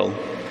 Aristotle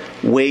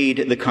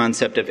weighed the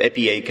concept of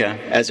epieika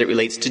as it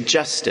relates to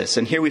justice.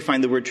 And here we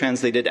find the word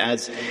translated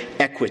as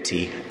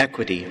equity.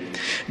 Equity.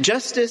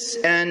 Justice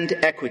and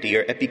equity,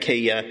 or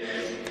epikeia,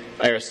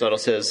 Aristotle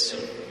says,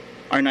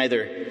 are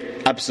neither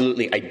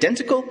absolutely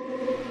identical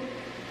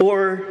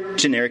or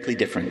generically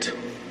different.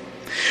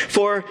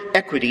 For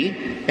equity,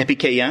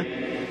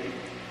 epikeia,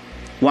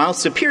 while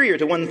superior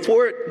to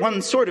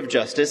one sort of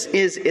justice,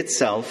 is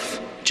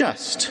itself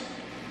just.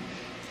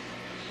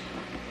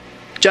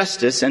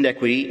 Justice and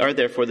equity are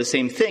therefore the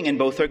same thing, and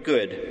both are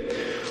good,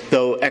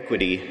 though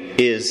equity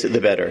is the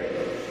better.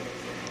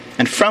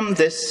 And from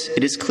this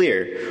it is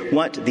clear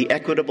what the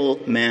equitable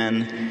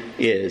man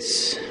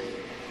is.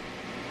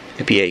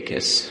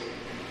 Epieikes.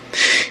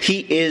 He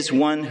is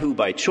one who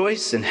by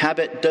choice and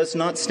habit does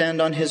not stand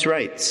on his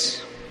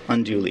rights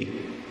unduly,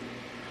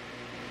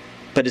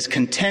 but is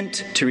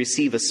content to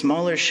receive a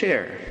smaller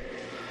share,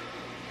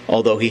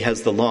 although he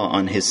has the law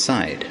on his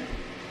side.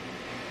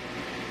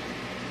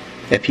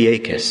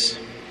 epiakis.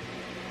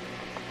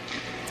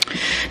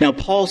 Now,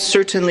 Paul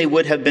certainly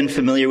would have been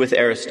familiar with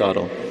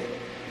Aristotle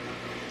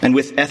and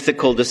with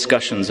ethical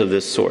discussions of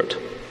this sort.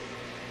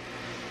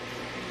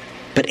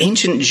 But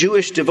ancient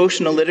Jewish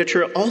devotional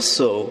literature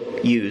also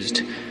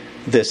used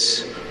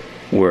this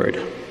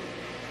word.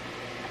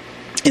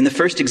 In the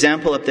first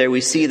example up there,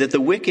 we see that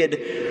the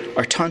wicked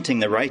are taunting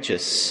the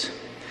righteous,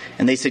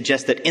 and they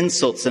suggest that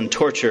insults and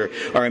torture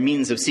are a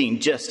means of seeing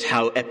just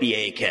how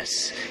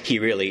epiakis he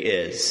really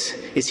is.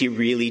 Is he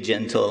really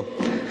gentle?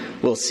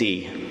 We'll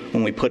see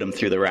when we put him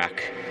through the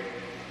rack.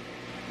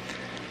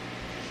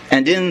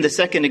 And in the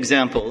second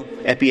example,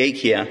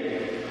 epiakia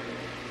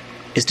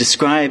is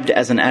described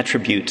as an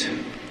attribute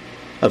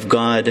of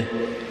God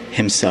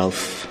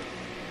himself.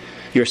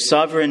 You're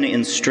sovereign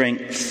in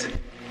strength,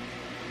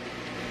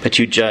 but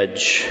you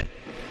judge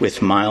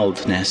with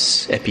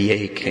mildness,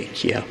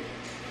 epiakia.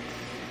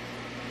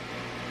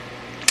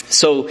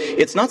 So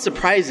it's not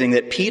surprising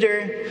that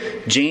Peter,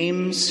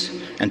 James,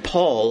 and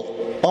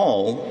Paul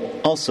all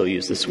also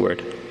use this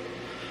word.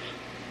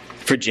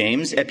 For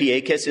James,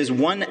 epiakis is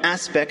one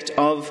aspect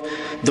of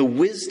the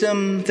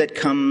wisdom that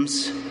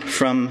comes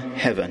from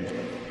heaven.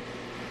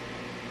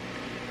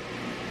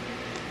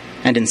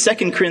 And in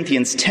 2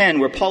 Corinthians 10,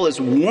 where Paul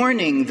is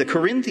warning the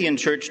Corinthian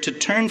church to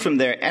turn from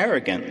their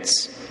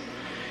arrogance,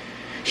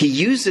 he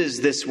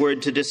uses this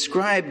word to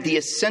describe the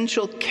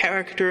essential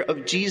character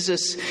of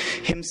Jesus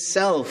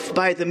himself.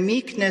 By the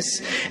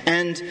meekness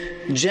and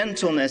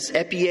gentleness,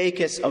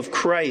 epiakis of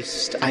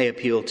Christ, I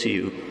appeal to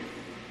you.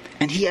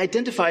 And he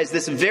identifies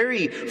this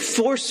very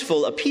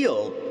forceful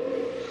appeal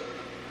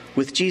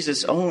with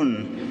Jesus'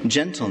 own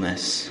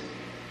gentleness,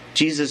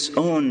 Jesus'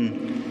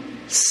 own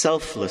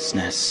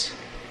selflessness.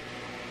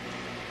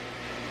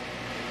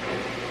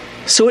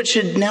 So it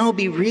should now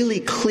be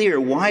really clear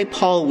why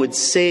Paul would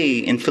say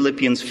in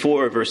Philippians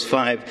 4, verse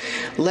 5,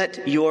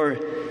 "Let your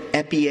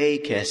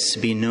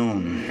epiakis be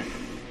known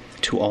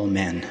to all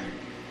men."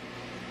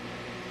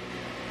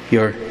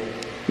 Your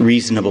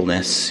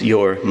reasonableness,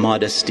 your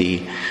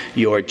modesty,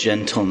 your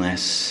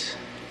gentleness.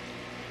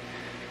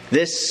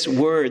 This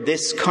word,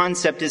 this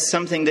concept is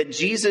something that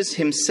Jesus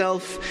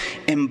himself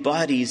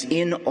embodies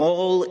in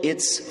all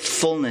its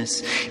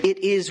fullness. It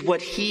is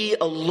what he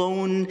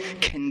alone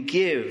can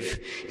give.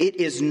 It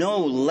is no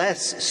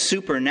less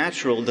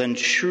supernatural than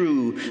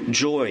true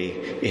joy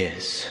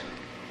is.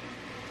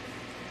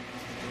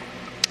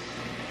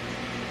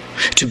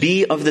 To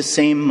be of the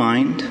same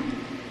mind,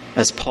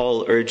 as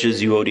Paul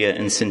urges Euodia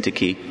and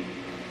Syntyche,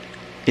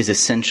 is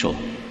essential.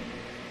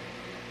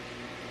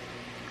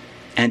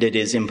 And it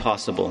is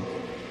impossible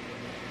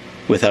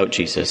without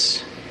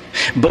Jesus.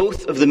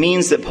 Both of the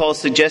means that Paul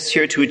suggests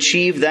here to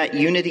achieve that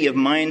unity of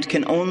mind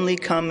can only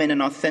come in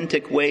an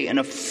authentic way, in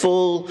a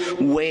full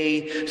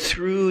way,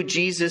 through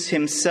Jesus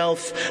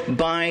himself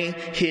by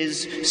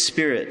his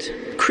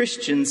Spirit.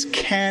 Christians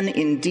can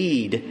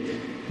indeed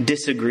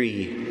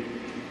disagree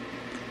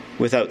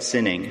without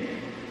sinning,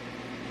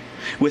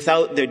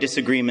 without their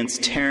disagreements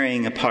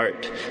tearing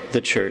apart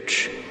the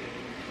church,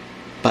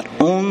 but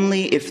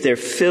only if they're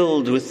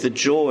filled with the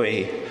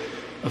joy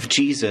of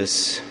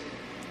Jesus,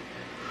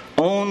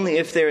 only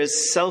if they're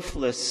as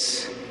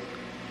selfless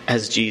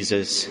as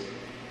Jesus,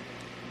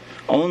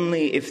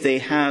 only if they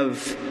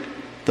have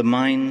the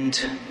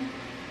mind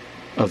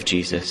of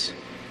Jesus.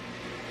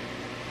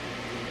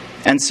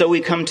 And so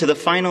we come to the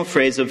final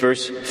phrase of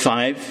verse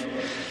 5,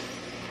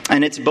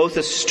 and it's both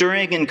a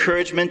stirring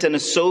encouragement and a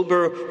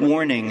sober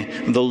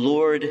warning. The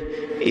Lord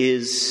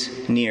is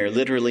near.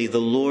 Literally,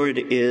 the Lord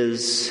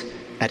is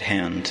at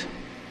hand.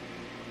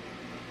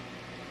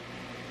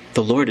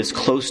 The Lord is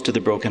close to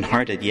the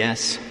brokenhearted,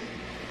 yes.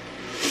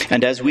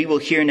 And as we will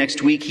hear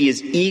next week, he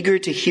is eager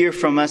to hear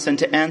from us and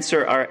to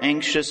answer our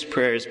anxious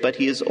prayers, but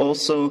he is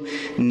also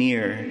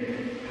near,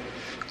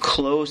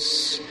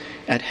 close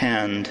at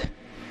hand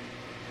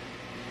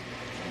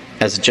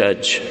as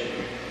judge.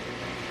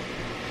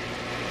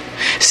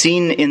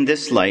 Seen in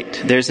this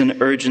light, there's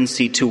an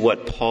urgency to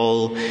what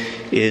Paul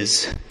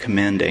is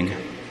commanding.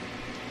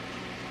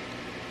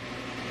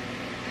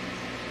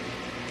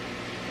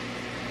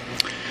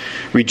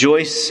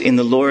 Rejoice in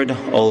the Lord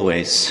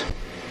always.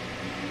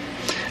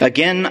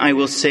 Again, I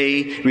will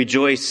say,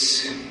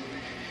 rejoice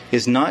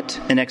is not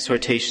an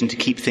exhortation to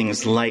keep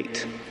things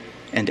light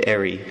and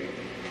airy.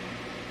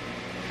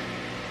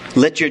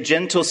 Let your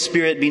gentle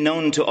spirit be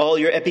known to all,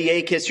 your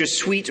epiakis, your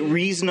sweet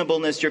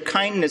reasonableness, your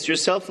kindness, your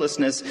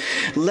selflessness.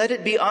 Let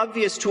it be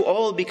obvious to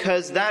all,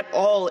 because that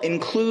all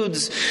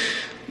includes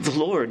the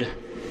Lord,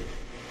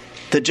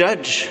 the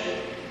judge,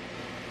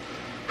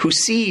 who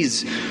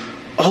sees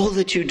all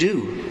that you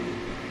do,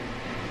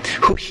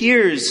 who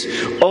hears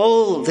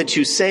all that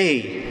you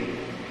say,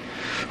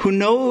 who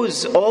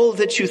knows all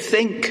that you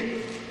think,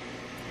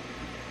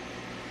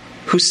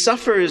 who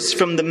suffers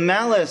from the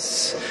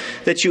malice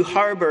that you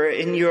harbor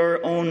in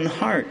your own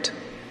heart.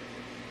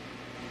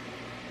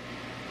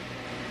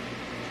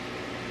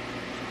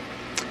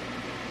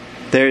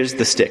 There's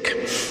the stick,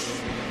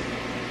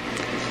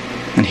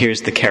 and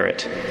here's the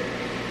carrot.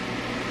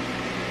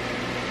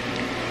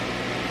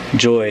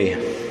 Joy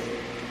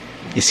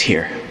is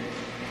here.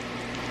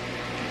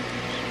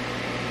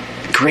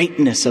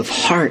 Greatness of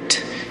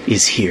heart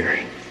is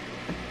here.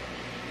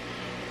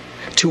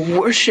 To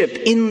worship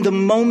in the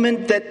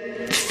moment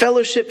that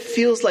fellowship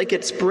feels like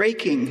it's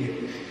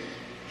breaking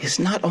is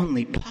not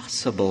only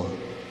possible,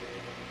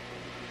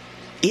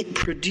 it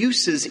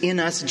produces in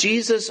us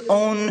Jesus'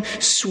 own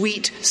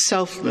sweet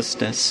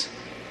selflessness.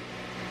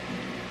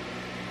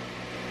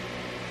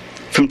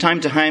 From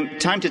time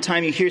to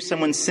time, you hear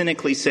someone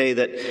cynically say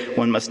that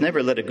one must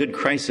never let a good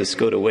crisis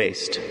go to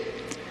waste.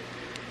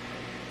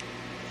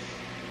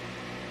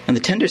 And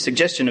the tender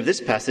suggestion of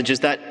this passage is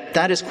that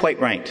that is quite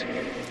right.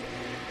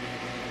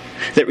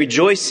 That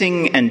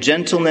rejoicing and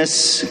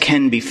gentleness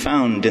can be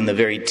found in the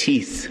very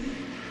teeth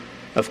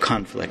of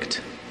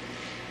conflict.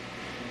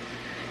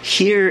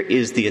 Here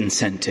is the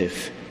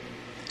incentive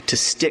to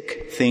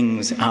stick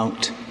things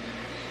out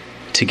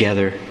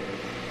together.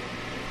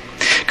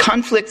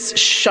 Conflicts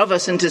shove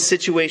us into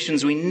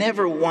situations we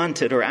never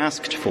wanted or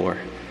asked for.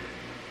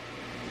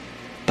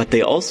 But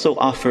they also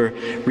offer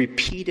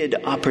repeated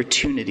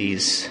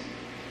opportunities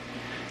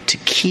to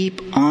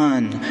keep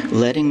on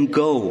letting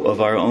go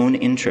of our own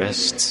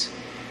interests,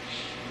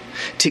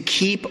 to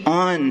keep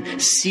on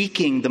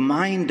seeking the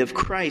mind of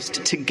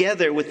Christ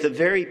together with the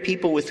very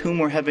people with whom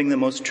we're having the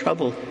most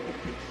trouble.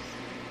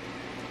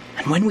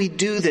 And when we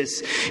do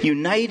this,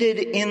 united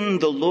in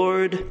the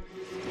Lord,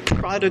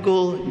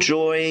 prodigal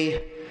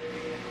joy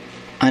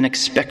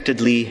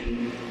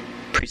unexpectedly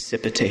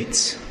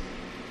precipitates,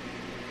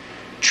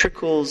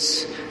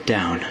 trickles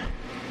down.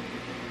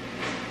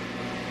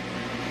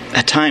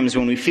 At times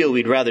when we feel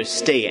we'd rather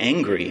stay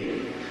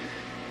angry,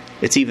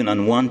 it's even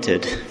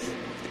unwanted.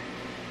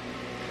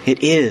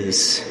 It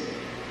is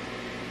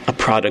a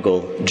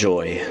prodigal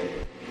joy,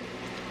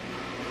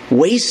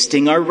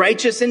 wasting our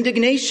righteous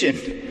indignation.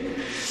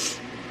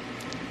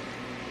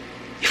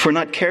 If we're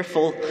not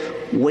careful,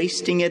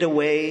 wasting it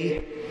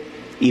away,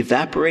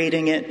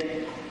 evaporating it,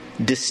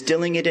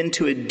 distilling it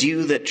into a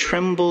dew that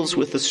trembles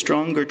with a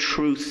stronger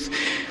truth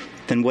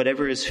than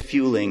whatever is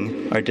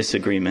fueling our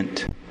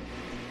disagreement.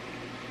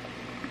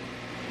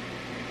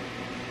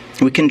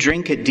 We can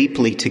drink it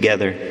deeply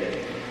together,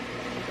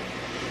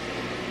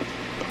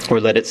 or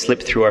let it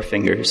slip through our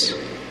fingers,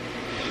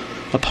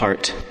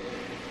 apart.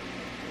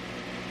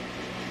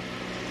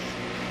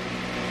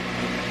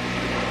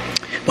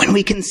 When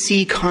we can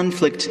see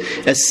conflict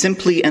as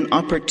simply an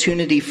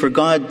opportunity for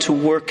God to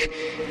work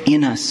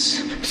in us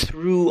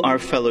through our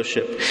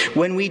fellowship,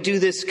 when we do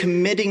this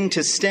committing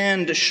to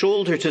stand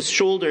shoulder to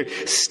shoulder,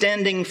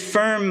 standing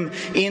firm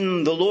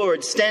in the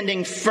Lord,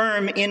 standing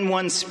firm in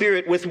one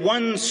spirit, with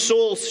one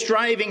soul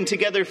striving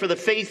together for the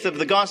faith of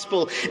the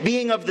gospel,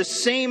 being of the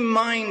same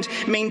mind,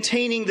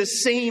 maintaining the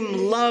same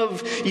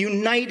love,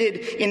 united,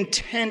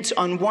 intent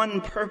on one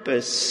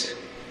purpose.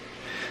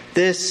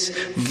 This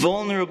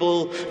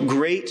vulnerable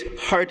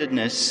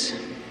great-heartedness,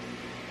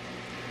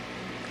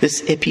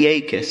 this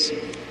epiakis,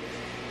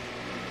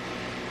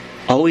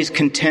 always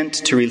content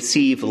to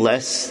receive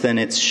less than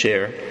its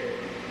share,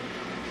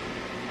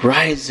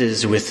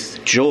 rises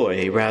with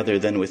joy rather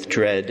than with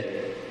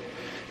dread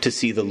to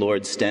see the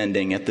Lord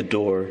standing at the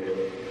door,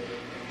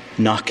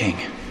 knocking.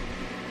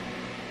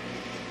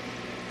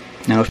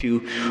 Now, if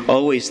you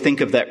always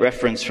think of that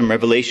reference from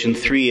Revelation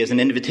 3 as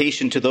an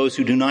invitation to those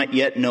who do not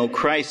yet know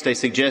Christ, I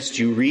suggest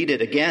you read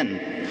it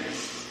again.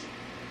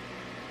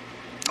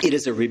 It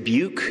is a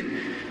rebuke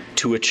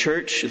to a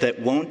church that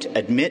won't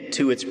admit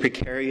to its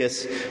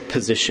precarious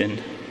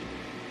position.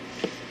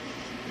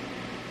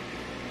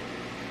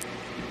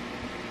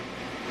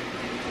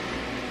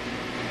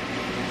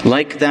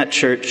 Like that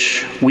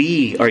church,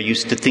 we are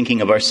used to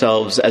thinking of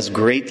ourselves as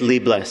greatly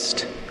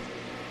blessed.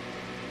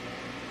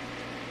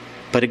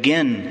 But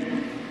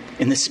again,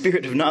 in the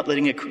spirit of not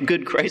letting a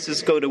good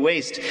crisis go to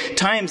waste,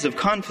 times of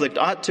conflict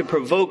ought to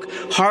provoke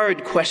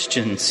hard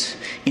questions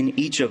in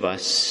each of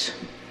us,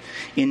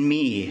 in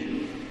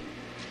me,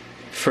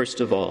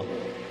 first of all.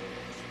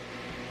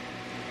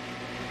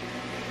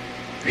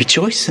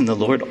 Rejoice in the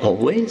Lord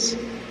always?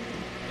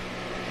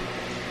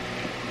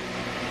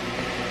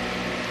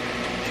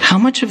 How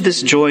much of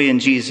this joy in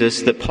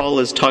Jesus that Paul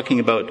is talking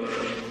about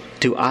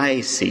do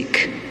I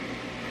seek?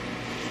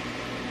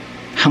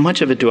 How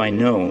much of it do I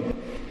know?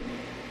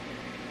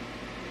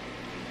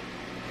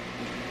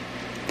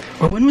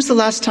 Or when was the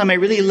last time I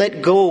really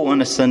let go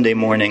on a Sunday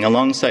morning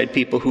alongside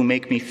people who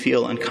make me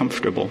feel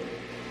uncomfortable?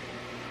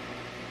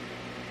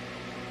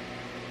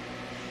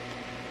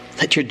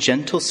 Let your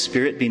gentle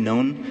spirit be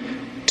known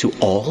to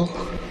all.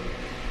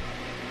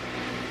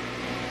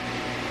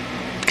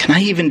 Can I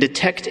even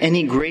detect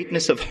any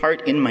greatness of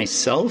heart in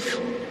myself?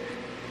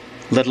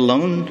 Let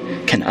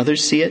alone, can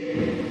others see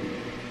it?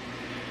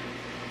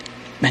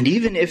 And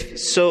even if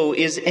so,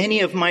 is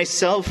any of my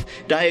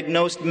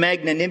self-diagnosed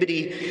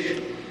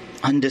magnanimity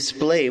on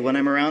display when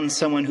I'm around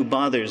someone who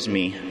bothers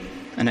me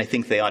and I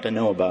think they ought to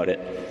know about it?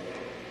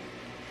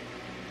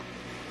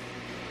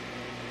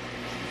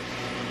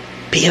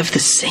 Be of the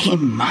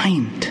same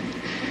mind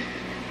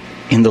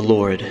in the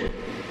Lord.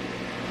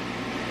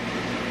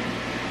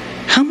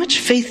 How much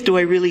faith do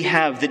I really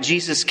have that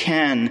Jesus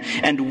can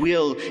and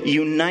will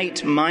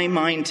unite my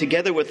mind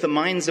together with the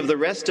minds of the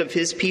rest of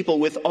his people,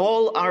 with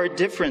all our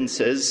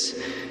differences,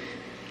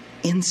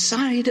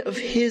 inside of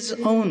his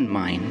own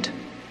mind?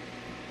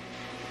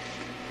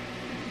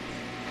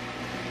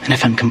 And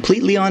if I'm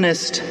completely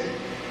honest,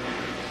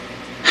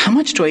 how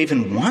much do I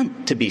even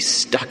want to be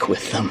stuck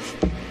with them?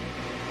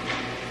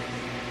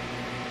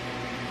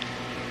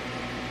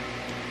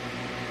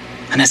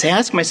 And as I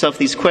ask myself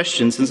these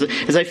questions,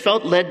 as I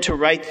felt led to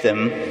write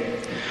them,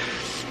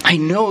 I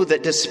know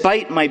that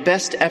despite my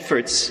best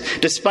efforts,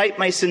 despite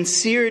my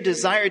sincere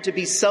desire to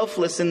be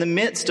selfless in the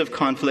midst of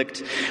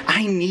conflict,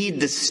 I need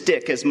the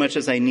stick as much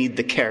as I need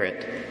the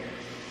carrot.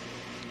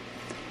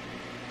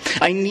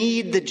 I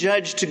need the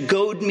judge to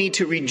goad me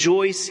to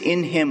rejoice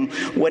in him,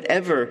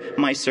 whatever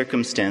my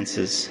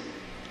circumstances.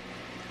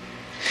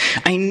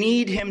 I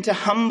need him to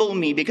humble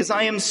me because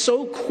I am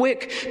so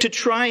quick to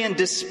try and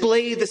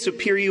display the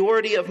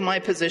superiority of my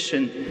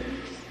position.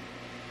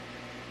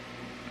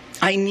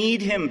 I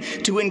need him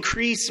to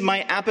increase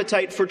my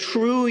appetite for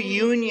true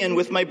union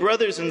with my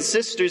brothers and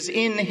sisters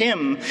in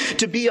him,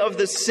 to be of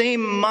the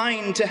same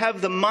mind, to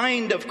have the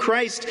mind of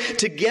Christ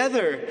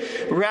together,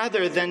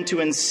 rather than to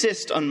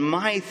insist on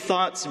my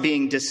thoughts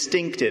being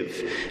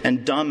distinctive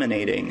and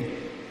dominating.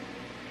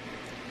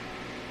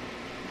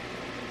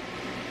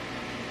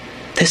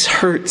 This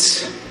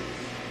hurts.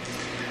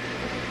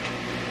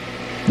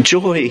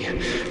 Joy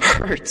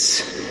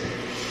hurts.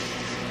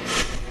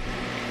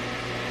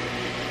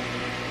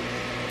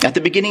 At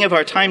the beginning of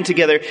our time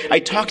together, I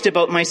talked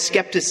about my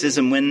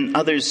skepticism when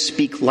others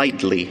speak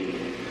lightly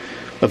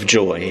of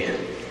joy.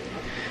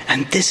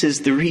 And this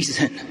is the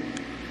reason.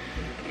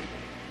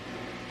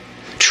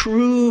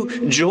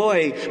 True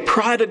joy,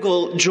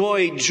 prodigal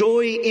joy,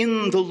 joy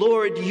in the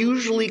Lord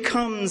usually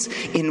comes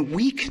in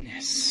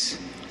weakness,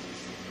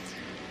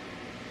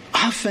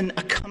 often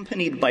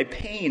accompanied by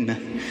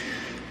pain.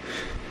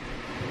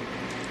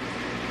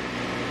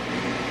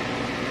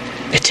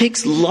 It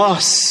takes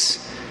loss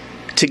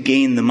to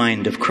gain the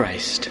mind of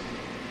Christ.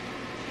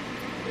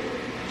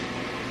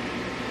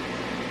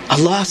 A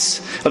loss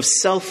of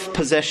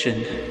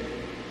self-possession.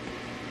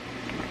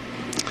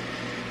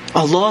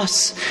 A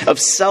loss of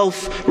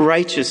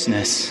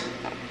self-righteousness.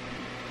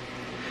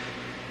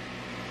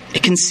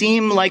 It can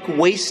seem like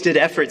wasted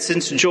effort,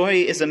 since joy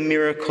is a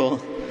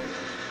miracle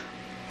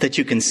that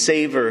you can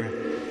savor,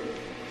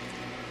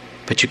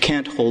 but you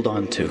can't hold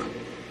on to.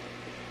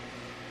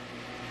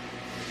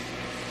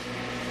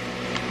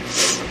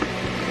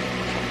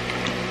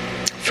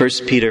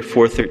 First Peter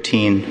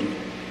 4:13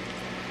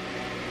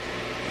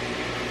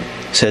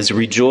 says,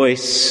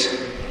 "Rejoice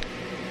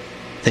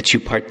that you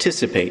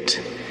participate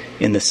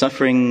in the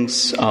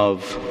sufferings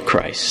of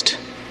Christ,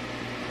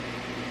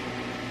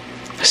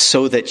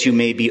 so that you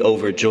may be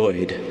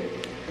overjoyed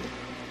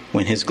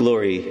when his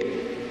glory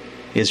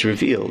is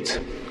revealed."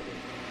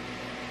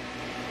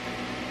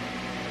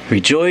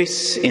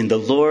 Rejoice in the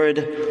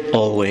Lord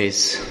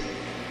always.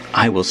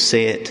 I will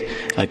say it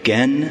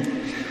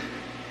again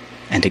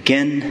and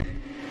again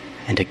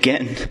and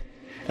again,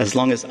 as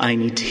long as I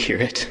need to hear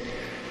it.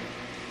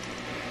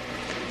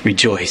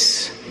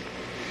 Rejoice.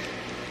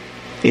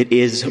 It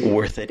is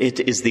worth it. It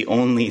is the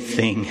only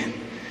thing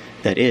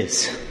that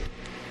is.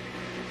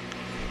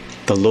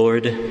 The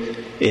Lord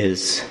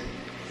is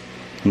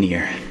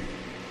near.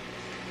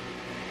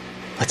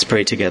 Let's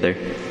pray together.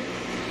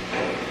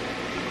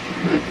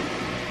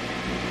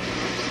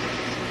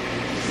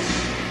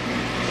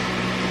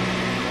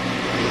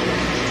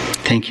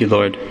 Thank you,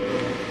 Lord,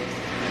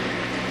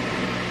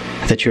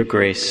 that your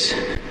grace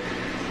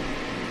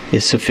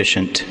is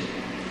sufficient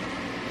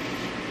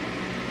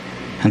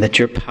and that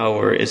your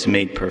power is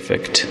made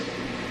perfect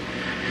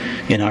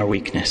in our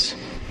weakness.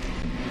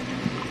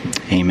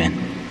 Amen.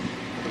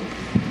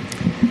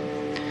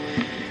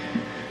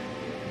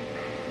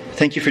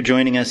 Thank you for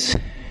joining us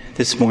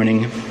this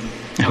morning.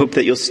 I hope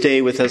that you'll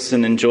stay with us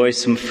and enjoy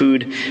some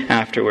food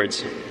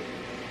afterwards.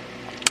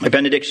 Our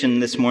benediction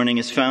this morning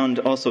is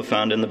also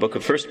found in the book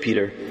of 1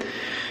 Peter,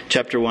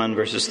 chapter 1,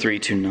 verses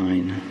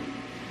 3-9.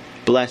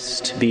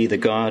 Blessed be the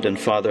God and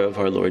Father of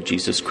our Lord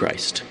Jesus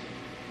Christ,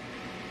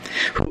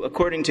 who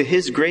according to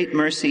his great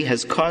mercy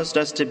has caused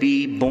us to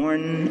be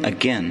born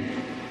again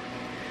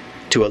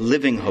to a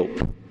living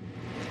hope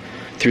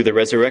through the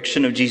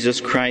resurrection of Jesus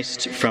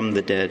Christ from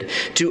the dead,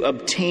 to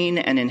obtain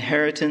an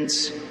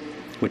inheritance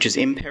which is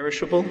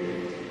imperishable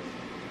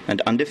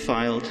and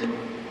undefiled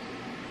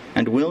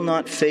and will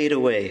not fade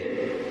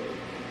away,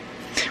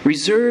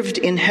 reserved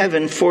in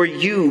heaven for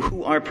you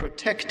who are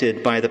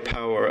protected by the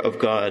power of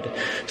God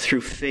through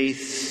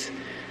faith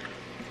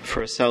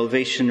for a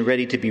salvation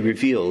ready to be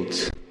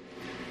revealed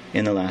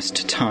in the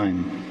last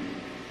time.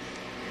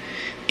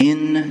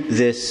 In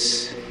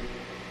this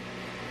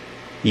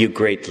you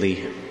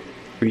greatly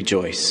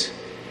rejoice,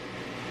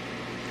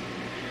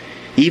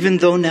 even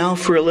though now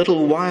for a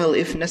little while,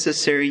 if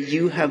necessary,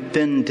 you have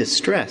been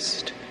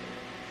distressed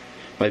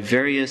by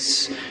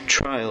various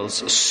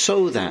trials,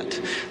 so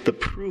that the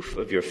proof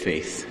of your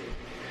faith,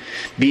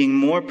 being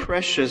more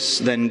precious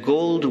than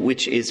gold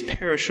which is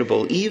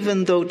perishable,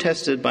 even though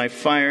tested by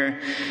fire,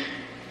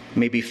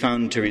 may be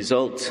found to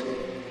result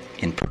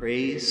in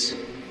praise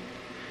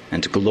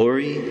and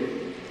glory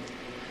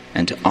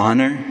and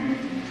honor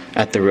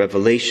at the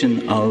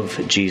revelation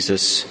of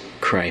Jesus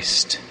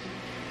Christ.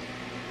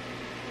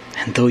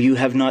 And though you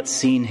have not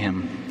seen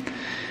him,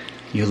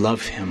 you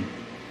love him.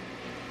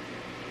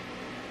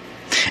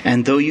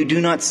 And though you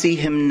do not see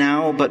him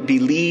now, but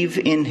believe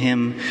in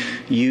him,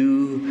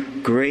 you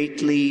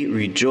greatly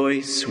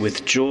rejoice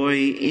with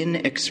joy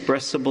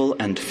inexpressible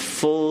and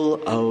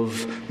full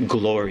of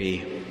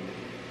glory,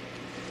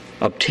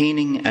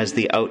 obtaining as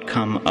the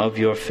outcome of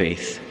your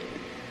faith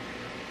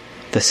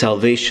the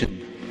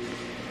salvation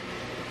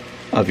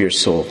of your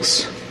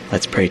souls.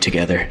 Let's pray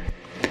together.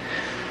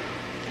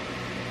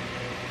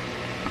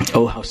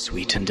 Oh, how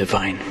sweet and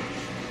divine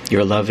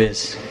your love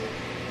is.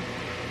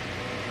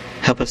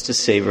 Help us to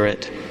savor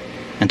it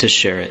and to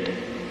share it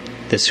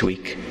this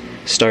week,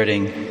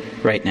 starting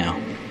right now.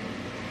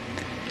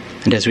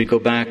 And as we go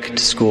back to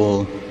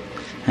school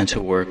and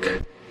to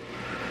work,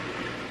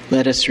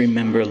 let us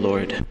remember,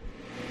 Lord,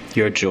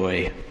 your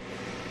joy.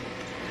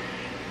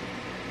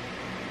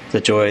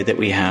 The joy that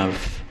we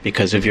have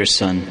because of your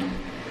Son,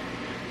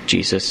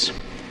 Jesus.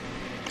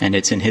 And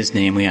it's in his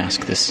name we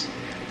ask this.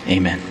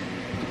 Amen.